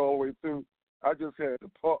gonna play it all the way through. I just had to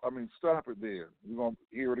stop it there. We're gonna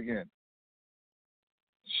hear it again.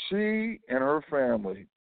 She and her family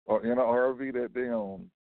are in an RV that they own.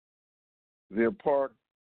 They're parked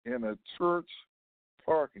in a church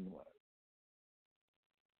parking lot.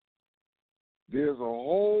 There's a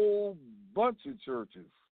whole bunch of churches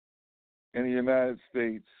in the United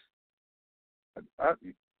States. I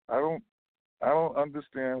don't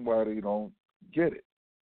understand why they don't get it.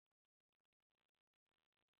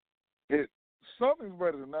 Something's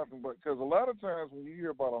better than nothing, but because a lot of times when you hear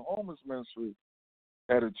about a homeless ministry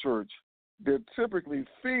at a church, they're typically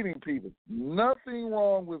feeding people. Nothing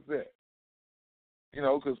wrong with that,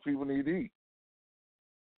 because people need to eat.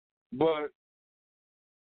 But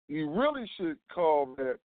you really should call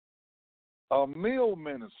that a meal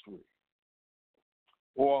ministry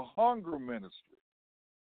or a hunger ministry.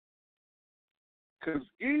 Because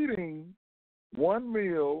eating one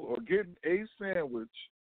meal or getting a sandwich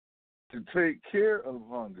to take care of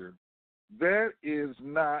hunger, that is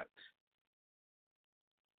not,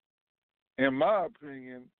 in my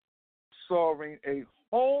opinion, solving a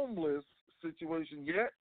homeless situation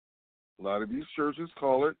yet. A lot of these churches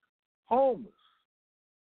call it homeless.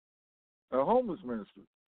 A homeless ministry.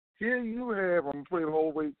 Here you have, I'm going to play the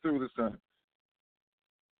whole way through this time,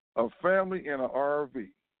 a family in an RV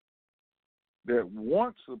that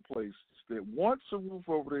wants a place, that wants a roof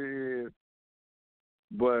over their head,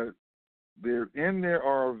 but they're in their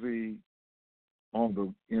RV in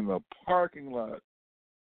the parking lot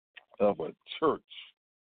of a church.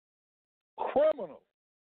 Criminal.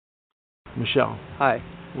 Michelle. Hi.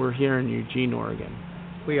 We're here in Eugene, Oregon.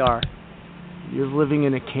 We are. You're living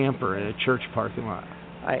in a camper in a church parking lot.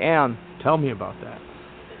 I am. Tell me about that.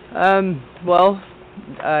 Well,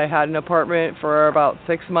 I had an apartment for about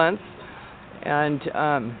 6 months, and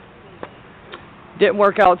didn't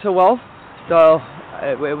work out so well. So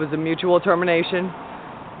it was a mutual termination,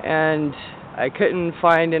 and I couldn't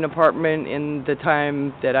find an apartment in the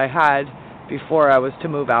time that I had before I was to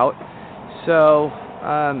move out. So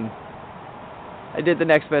I did the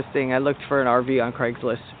next best thing. I looked for an RV on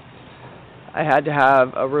Craigslist. I had to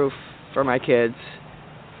have a roof for my kids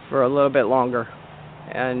for a little bit longer.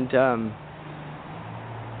 And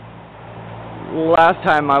last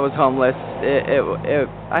time I was homeless,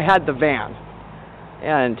 I had the van.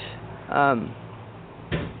 And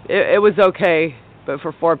it was okay, but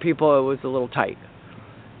for 4 people it was a little tight.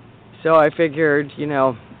 So I figured,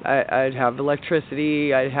 I'd have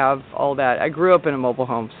electricity, I'd have all that. I grew up in a mobile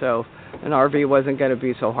home, so an RV wasn't going to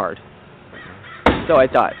be so hard. So I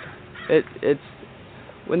thought, it's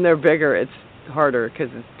when they're bigger, it's harder because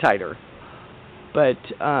it's tighter. But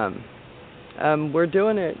we're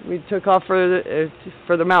doing it. We took off for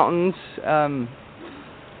the mountains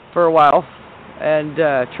for a while and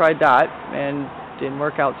tried that, and didn't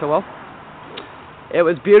work out so well. It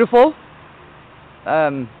was beautiful.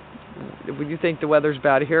 Would you think the weather's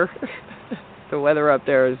bad here? The weather up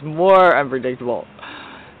there is more unpredictable.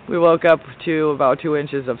 We woke up to about 2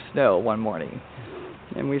 inches of snow one morning,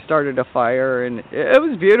 and we started a fire, and it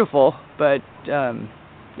was beautiful, but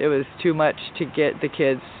it was too much to get the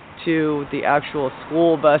kids to the actual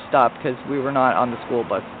school bus stop because we were not on the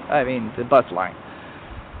the bus line.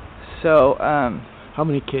 So, how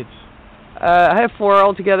many kids? I have 4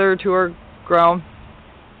 altogether. 2 are grown.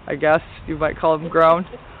 I guess you might call them grown.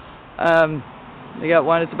 We got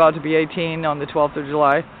one that's about to be 18 on the 12th of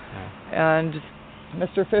July, and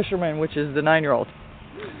Mr. Fisherman, which is the 9-year-old.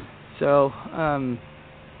 So, I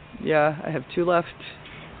have 2 left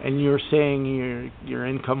And you were saying your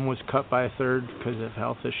income was cut by a third because of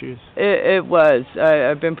health issues? It was.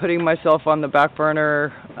 I've been putting myself on the back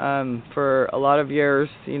burner for a lot of years,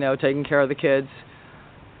 taking care of the kids.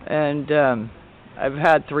 And I've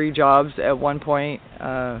had 3 jobs at one point.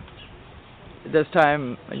 This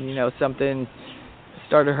time, something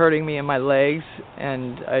started hurting me in my legs,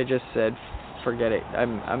 and I just said, forget it.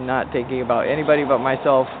 I'm not thinking about anybody but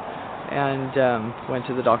myself, and went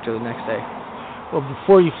to the doctor the next day. Well,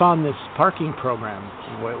 before you found this parking program,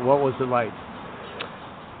 what was it like?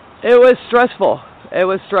 It was stressful. It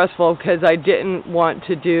was stressful because I didn't want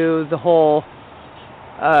to do the whole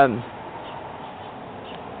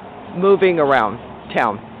moving around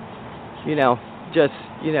town.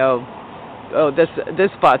 Oh, this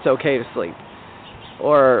spot's okay to sleep.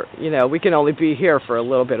 Or, we can only be here for a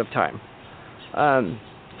little bit of time.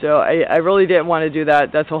 So I really didn't want to do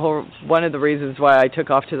that. That's one of the reasons why I took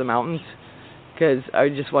off to the mountains, because I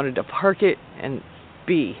just wanted to park it and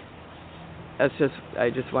be. I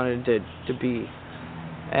just wanted to be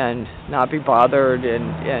and not be bothered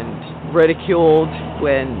and ridiculed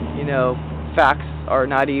when, facts are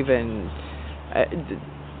not even,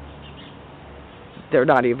 they're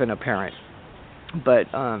not even apparent. But,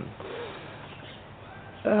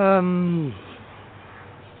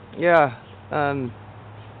 yeah.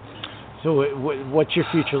 So what's your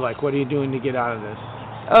future like? What are you doing to get out of this?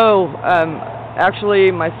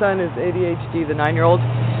 Actually, my son is ADHD, the 9-year-old,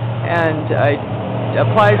 and I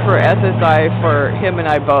applied for SSI for him and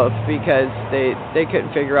I both because they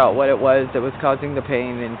couldn't figure out what it was that was causing the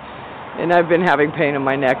pain, and I've been having pain in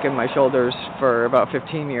my neck and my shoulders for about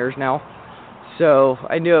 15 years now. So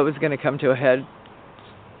I knew it was going to come to a head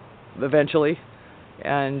eventually,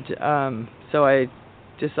 and so I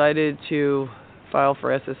decided to file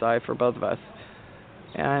for SSI for both of us.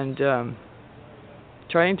 And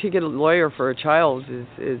trying to get a lawyer for a child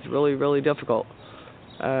is really, really difficult.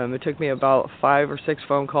 It took me about 5 or 6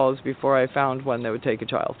 phone calls before I found one that would take a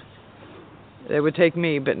child. It would take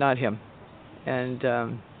me, but not him. And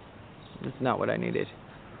that's not what I needed.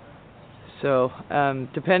 So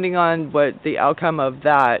depending on what the outcome of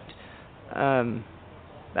that, I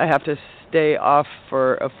have to stay off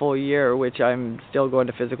for a full year, which I'm still going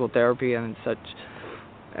to physical therapy and such,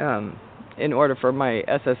 in order for my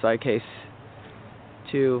SSI case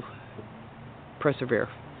to persevere.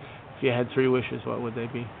 If you had 3 wishes, what would they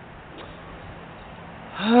be?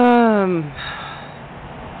 A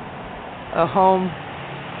home.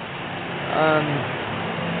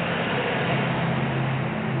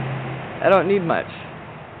 I don't need much.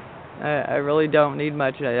 I really don't need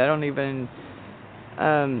much. I don't even,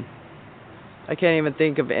 I can't even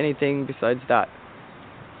think of anything besides that.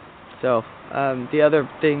 So, the other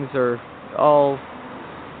things are all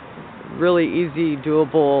really easy,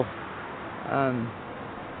 doable.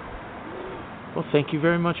 Well, thank you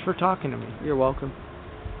very much for talking to me. You're welcome.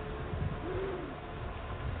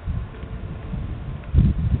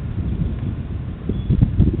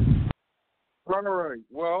 All right.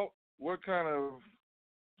 Well, what kind of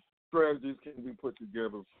strategies can be put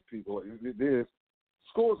together for people? There's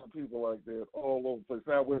scores of people like that all over the place.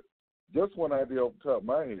 Now, with just one idea off the top of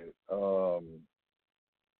my head,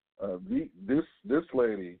 this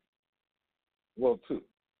lady, well, 2.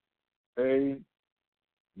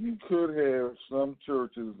 You could have some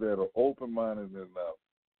churches that are open-minded enough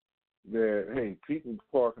that, hey, people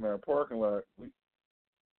park in our parking lot,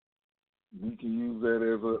 we can use that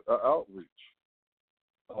as an outreach.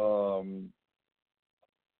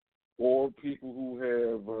 Or people who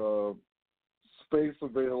have space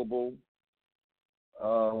available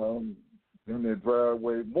in their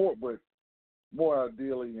driveway, but more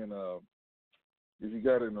ideally if you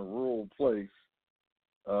got it in a rural place,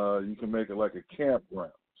 you can make it like a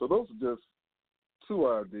campground. So those are just 2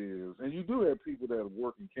 ideas. And you do have people that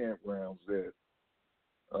work in campgrounds that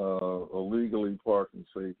are legally parking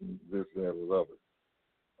safe and this, that, or other.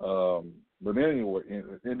 But anyway,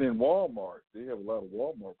 and then Walmart, they have a lot of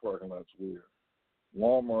Walmart parking lots where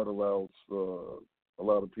Walmart allows a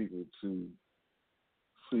lot of people to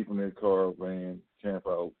sleep in their car, van, camp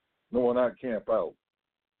out. No, not camp out,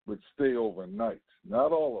 but stay overnight.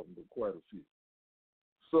 Not all of them, but quite a few.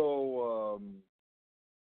 So,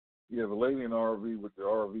 the lady in the RV with the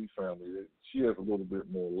RV family, she has a little bit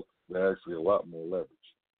more, actually a lot more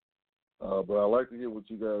leverage. But I'd like to hear what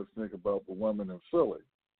you guys think about the woman in Philly,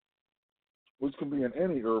 which can be in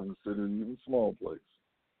any urban city, even small place,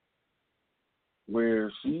 where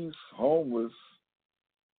she's homeless,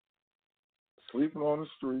 sleeping on the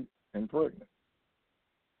street, and pregnant.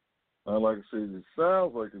 Like I said, it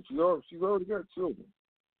sounds like it. She's already got children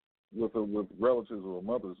with relatives or a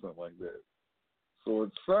mother or something like that. So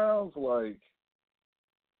it sounds like,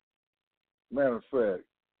 matter of fact,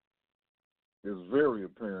 it's very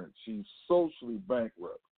apparent she's socially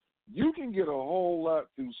bankrupt. You can get a whole lot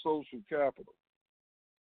through social capital,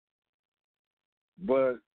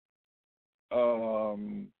 but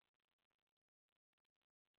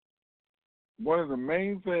one of the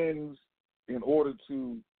main things in order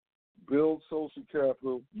to build social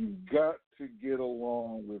capital, you've got to get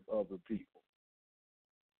along with other people.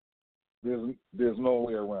 There's no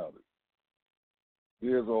way around it.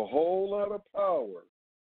 There's a whole lot of power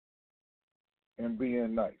in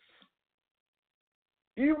being nice.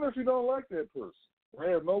 Even if you don't like that person or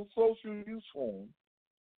have no social use for them,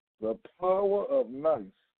 the power of nice,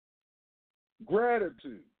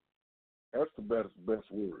 gratitude, that's the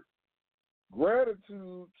best word.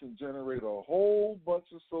 Gratitude can generate a whole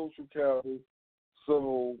bunch of social capital.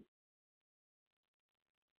 So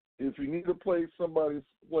if you need to place somebody's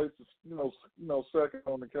place, second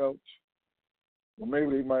on the couch, or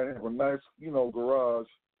maybe they might have a nice, garage.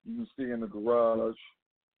 You can stay in the garage,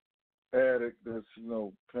 attic that's,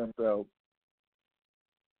 pimped out.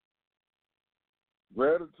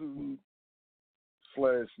 Gratitude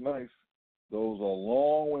 / nice goes a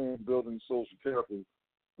long way in building social capital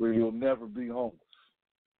where you'll never be homeless.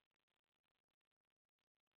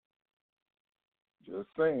 Just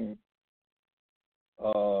saying.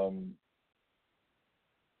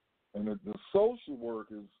 And the social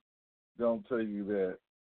workers don't tell you that.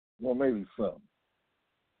 Well, maybe some.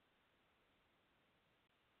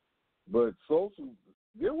 But social,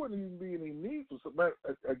 there wouldn't even be any need for somebody.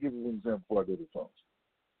 I'll give you an example before I go to the phones.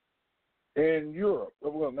 In Europe,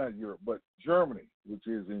 well, not Europe, but Germany, which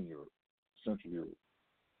is in Europe, Central Europe,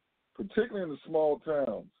 particularly in the small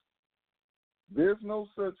towns, there's no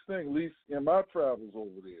such thing, at least in my travels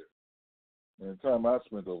over there, and the time I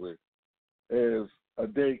spent over there, as a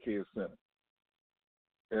daycare center,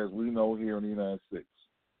 as we know here in the United States.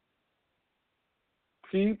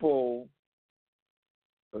 People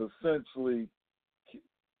essentially,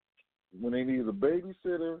 when they need a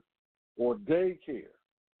babysitter or daycare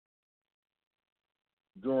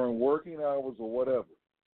during working hours or whatever,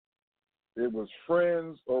 it was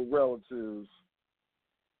friends or relatives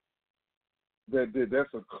that did.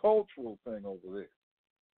 That's a cultural thing over there.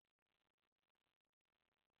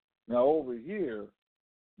 Now over here,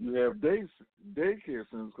 you have daycare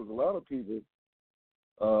centers because a lot of people,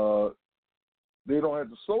 they don't have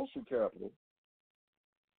the social capital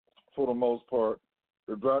for the most part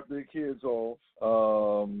to drop their kids off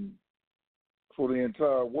for the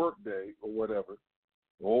entire work day or whatever,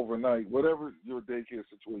 or overnight, whatever your daycare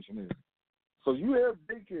situation is. So you have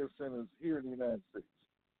daycare centers here in the United States.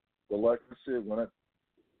 But like I said,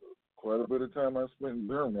 quite a bit of time I spent in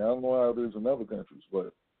Germany. I don't know how it is in other countries,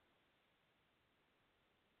 but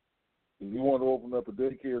if you want to open up a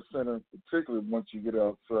daycare center, particularly once you get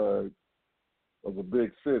outside of the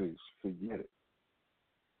big cities, forget it.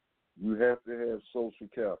 You have to have social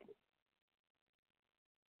capital.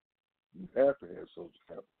 You have to have social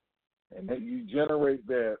capital. And then you generate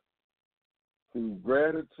that through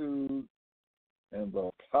gratitude and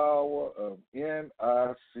the power of NICE,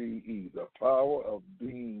 the power of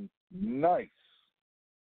being nice.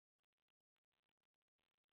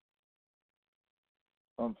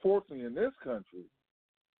 Unfortunately, in this country,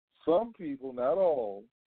 some people, not all,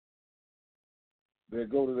 they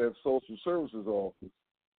go to that social services office,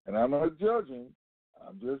 and I'm not judging,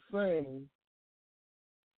 I'm just saying,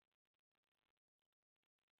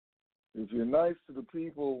 if you're nice to the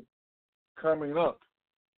people coming up,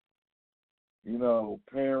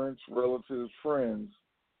 parents, relatives, friends,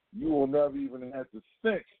 you will never even have to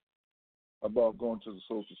think about going to the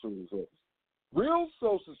social service office. Real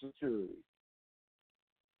Social Security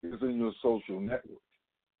is in your social network.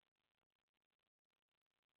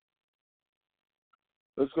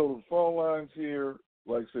 Let's go to the phone lines here.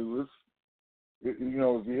 Like I said, if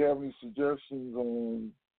you have any suggestions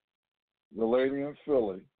on the lady in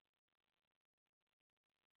Philly,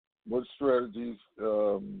 what strategies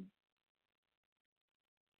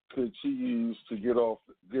could she use to get up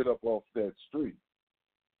off that street?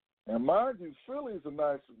 And mind you, Philly's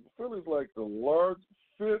like the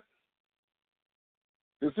fifth.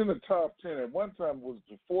 It's in the top 10. At one time, it was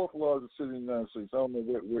the fourth largest city in the United States. I don't know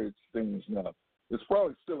where it stands now. It's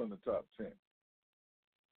probably still in the top 10.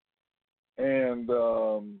 And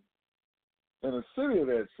in a city of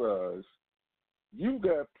that size, you've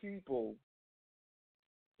got people.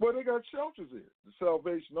 Well, they got shelters there. The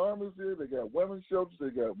Salvation Army's there. They got women's shelters. They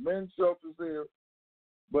got men's shelters there.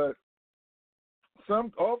 But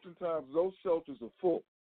oftentimes those shelters are full,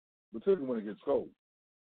 particularly when it gets cold.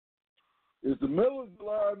 It's the middle of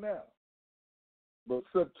July now. But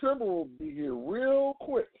September will be here real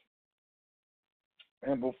quick.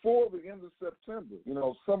 And before the end of September,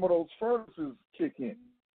 some of those furnaces kick in,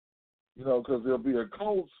 because there'll be a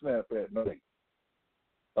cold snap at night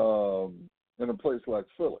in a place like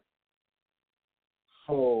Philly.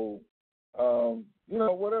 So,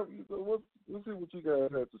 whatever. We'll see what you guys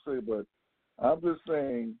have to say, but I'm just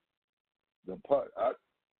saying, like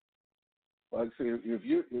I say, if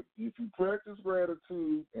you practice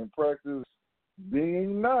gratitude and practice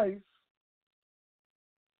being nice,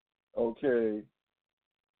 okay,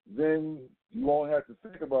 then you won't have to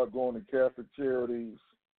think about going to Catholic Charities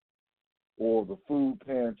or the food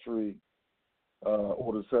pantry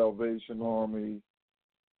or the Salvation Army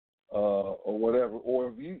or whatever.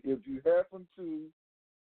 Or if you happen to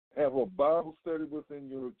have a Bible study within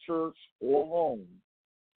your church or home,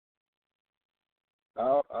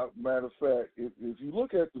 matter of fact, if you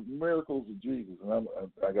look at the miracles of Jesus, and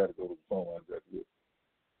I got to go to the phone. I got to do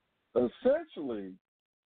it. Essentially,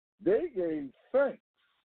 they gave thanks.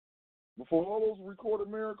 Before all those recorded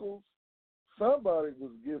miracles, somebody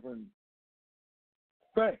was given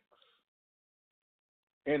thanks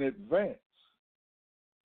in advance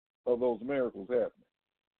of those miracles happening.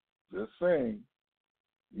 Just saying,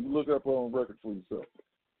 you look up on record for yourself.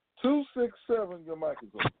 267, your mic is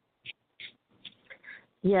open.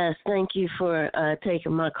 Yes, thank you for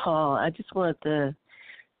taking my call. I just wanted to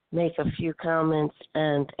make a few comments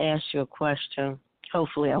and ask you a question.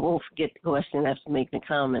 Hopefully I won't forget the question after making the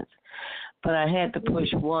comments. But I had to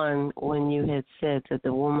push one when you had said that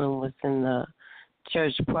the woman was in the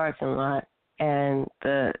church parking lot. And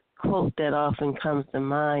the quote that often comes to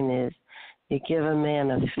mind is, you give a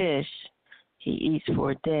man a fish, he eats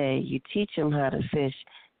for a day. You teach him how to fish,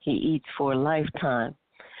 he eats for a lifetime.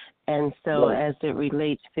 And so as it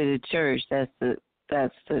relates to the church, that's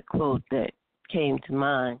the quote that came to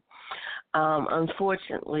mind.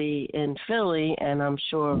 Unfortunately, in Philly, and I'm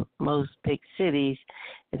sure most big cities,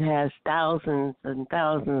 it has thousands and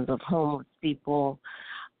thousands of homeless people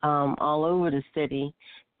all over the city,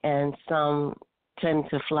 and some tend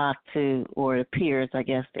to flock to, or it appears, I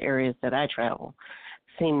guess, the areas that I travel,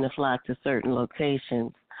 seem to flock to certain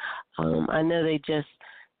locations. I know they just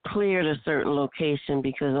cleared a certain location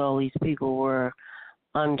because all these people were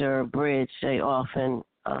under a bridge. They often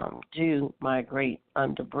do migrate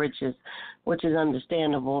under bridges, which is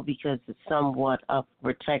understandable because it's somewhat of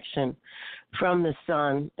protection from the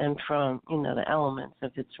sun and from, the elements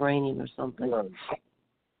if it's raining or something. Right.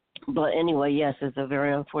 But anyway, yes, it's a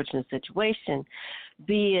very unfortunate situation,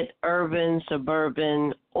 be it urban,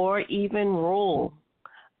 suburban, or even rural.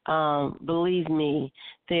 Believe me,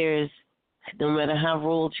 no matter how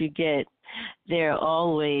rural you get, there are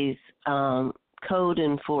always code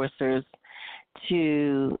enforcers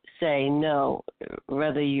to say no,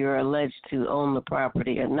 whether you're alleged to own the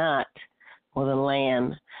property or not, or the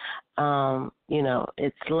land.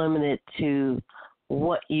 It's limited to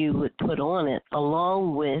what you would put on it,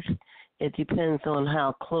 along with, it depends on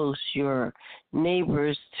how close your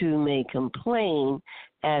neighbors to may complain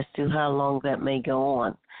as to how long that may go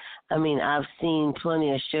on. I mean, I've seen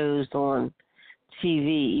plenty of shows on TV,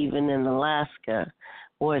 even in Alaska,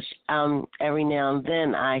 which every now and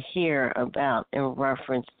then I hear about in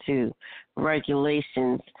reference to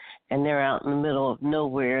regulations, and they're out in the middle of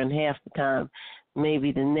nowhere, and half the time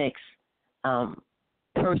maybe the next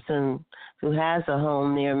person who has a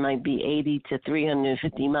home there might be 80 to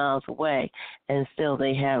 350 miles away, and still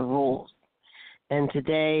they have rules. And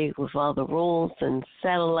today, with all the rules and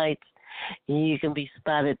satellites, you can be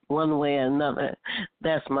spotted one way or another.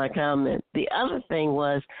 That's my comment. The other thing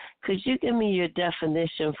was, could you give me your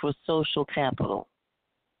definition for social capital?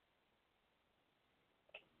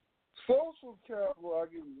 Social capital, I'll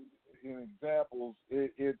give you an example.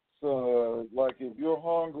 It's like if you're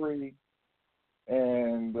hungry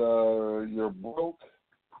and you're broke,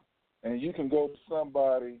 and you can go to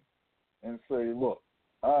somebody and say, look,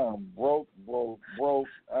 I'm broke.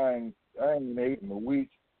 I ain't ate in a week.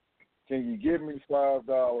 Can you give me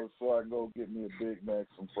 $5 so I can go get me a Big Mac,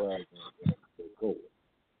 some fries, and go?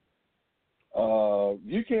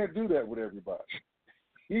 You can't do that with everybody.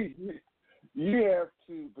 You have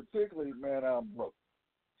to, particularly, man, I'm broke.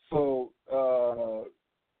 So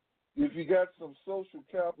if you got some social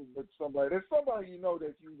capital with somebody, there's somebody you know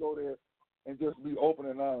that you can go there and just be open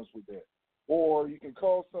and honest with that. Or you can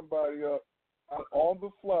call somebody up on the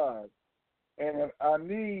fly, and I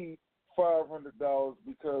need $500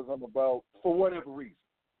 because I'm about, for whatever reason,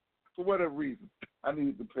 I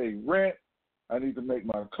need to pay rent, I need to make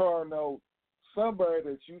my car note. Somebody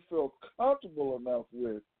that you feel comfortable enough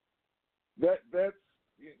with, that's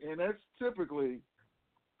typically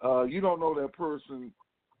you don't know that person.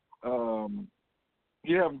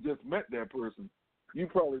 You haven't just met that person. You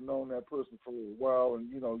probably known that person for a while, and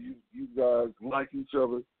you guys like each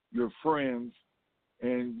other. You're friends,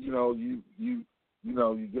 and you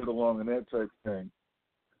get along and that type of thing.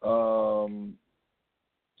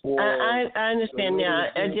 I understand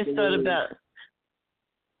now. I just thought about.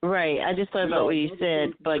 Right, I just thought about what you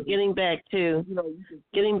said, but getting back to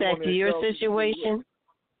your situation.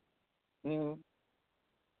 Mm-hmm.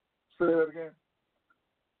 Say that again.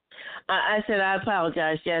 I said I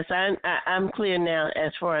apologize. Yes, I'm clear now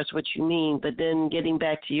as far as what you mean. But then getting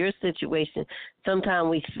back to your situation, sometimes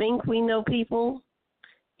we think we know people,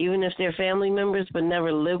 even if they're family members, but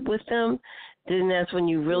never live with them. Then that's when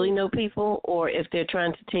you really know people. Or if they're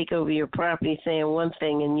trying to take over your property, saying one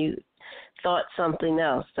thing and you thought something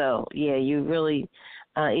else. So yeah, you really,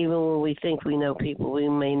 even when we think we know people, we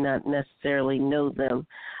may not necessarily know them,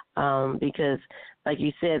 because, like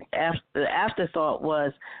you said, the afterthought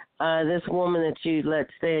was. This woman that you let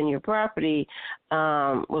stay in your property,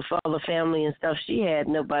 with all the family and stuff she had,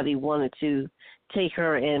 nobody wanted to take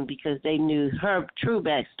her in because they knew her true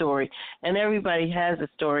backstory. And everybody has a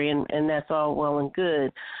story, and that's all well and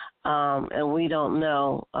good. And we don't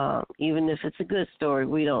know, even if it's a good story,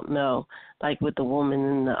 we don't know, like with the woman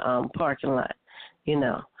in the parking lot,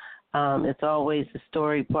 it's always the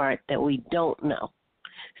story part that we don't know.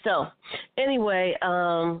 So anyway,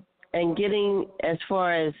 and getting as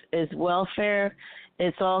far as welfare,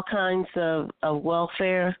 it's all kinds of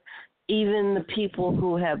welfare. Even the people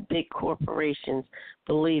who have big corporations,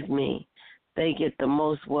 believe me, they get the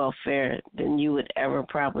most welfare than you would ever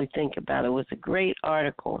probably think about. It was a great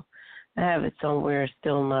article. I have it somewhere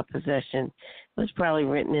still in my possession. It was probably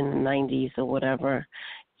written in the 90s or whatever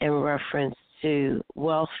in reference to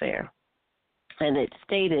welfare. And it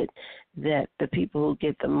stated that the people who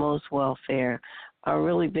get the most welfare are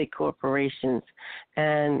really big corporations.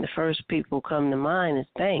 And the first people come to mind is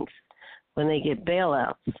banks when they get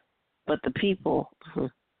bailouts. But the people who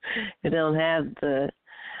don't have the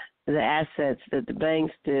assets that the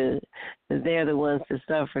banks do, they're the ones that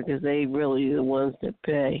suffer because they really are the ones that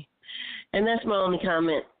pay. And that's my only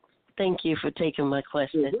comment. Thank you for taking my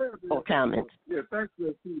question or comment. Yeah, thanks for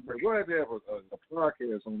that feedback. We'll have to have a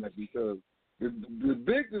podcast on that because the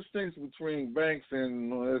big distinction between banks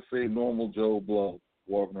and, let's say, normal Joe Blow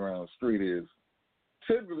walking around the street is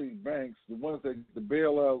typically banks, the ones that get the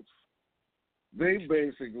bailouts, they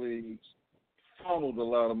basically funneled a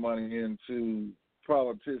lot of money into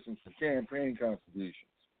politicians for campaign contributions.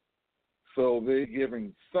 So they're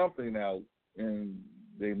giving something out, and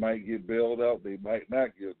they might get bailed out, they might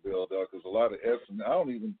not get bailed out, because a lot of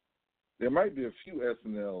there might be a few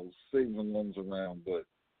S&L saving loans around, but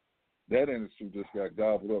that industry just got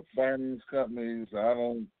gobbled up. Finance companies,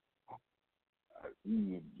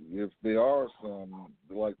 if there are some,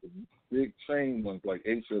 like the big chain ones like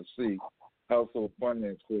HFC, Household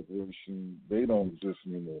Finance Corporation, they don't exist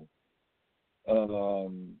anymore.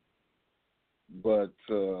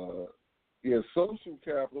 Social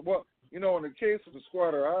capital. Well, in the case of the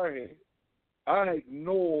squatter I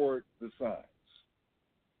ignored the signs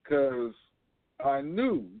because I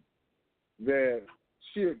knew that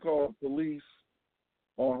she had called police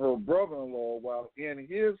on her brother-in-law while in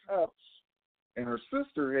his house, and her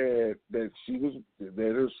sister had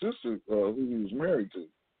her sister who he was married to.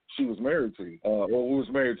 She was married to, or who was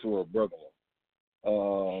married to her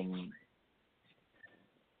brother-in-law.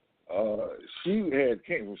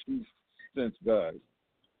 She's since died.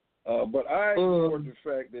 But I ignored the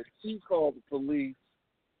fact that she called the police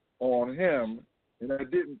on him, and I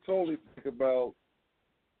didn't totally think about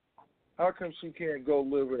how come she can't go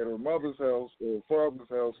live at her mother's house or her father's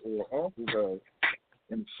house or her uncle's house,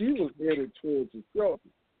 and she was headed towards the shelter.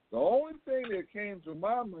 The only thing that came to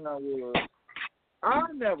my mind was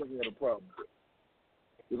I never had a problem with it.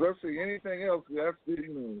 Because I say anything else, that's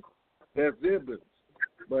their business.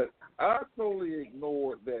 But I totally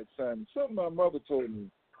ignored that sign. Something my mother told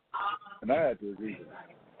me, and I had to agree with it.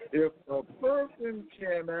 If a person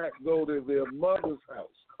cannot go to their mother's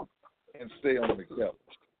house and stay on the couch,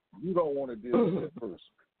 you don't want to deal with that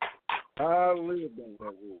person. I lived on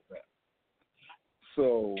that rule now.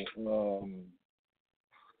 So,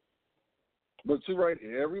 but you're right,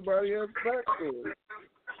 everybody has backstory.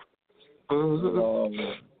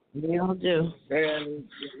 We all do. And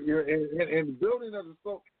the building of the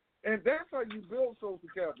social, and that's how you build social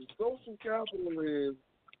capital. Social capital is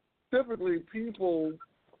typically people,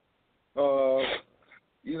 go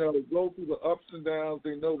through the ups and downs.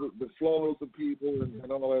 They know the flows of people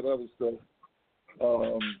and all that other stuff.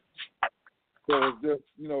 So it's just,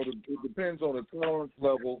 it depends on the tolerance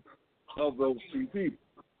level of those two people.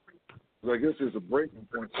 I guess it's a breaking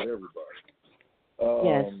point for everybody.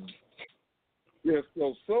 Yes. Yes,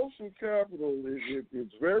 so social capital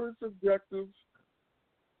it's very subjective,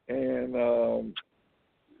 and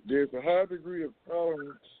there's a high degree of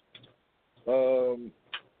tolerance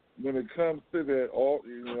when it comes to that. All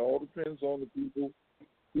depends on the people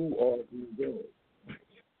who are involved.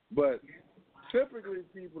 But typically,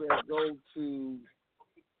 people that go to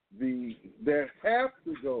that have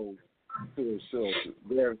to go to a shelter,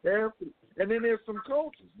 that have to, and then there's some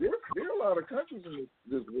cultures. There are a lot of countries in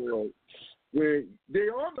this world where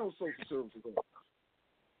there are no social services officers.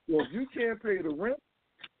 So if you can't pay the rent,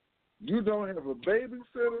 you don't have a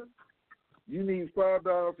babysitter, you need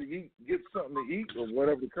 $5 to get something to eat or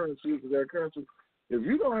whatever the currency is of that country. If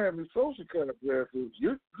you don't have any social classes,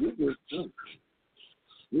 you're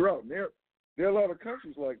out. There are a lot of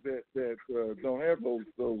countries like that don't have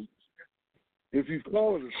those. If you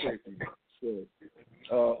call it a safety net. So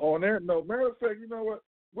on that note, matter of fact, you know what?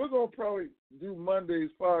 We're gonna probably do Monday's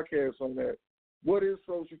podcast on that. What is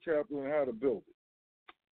social capital and how to build it?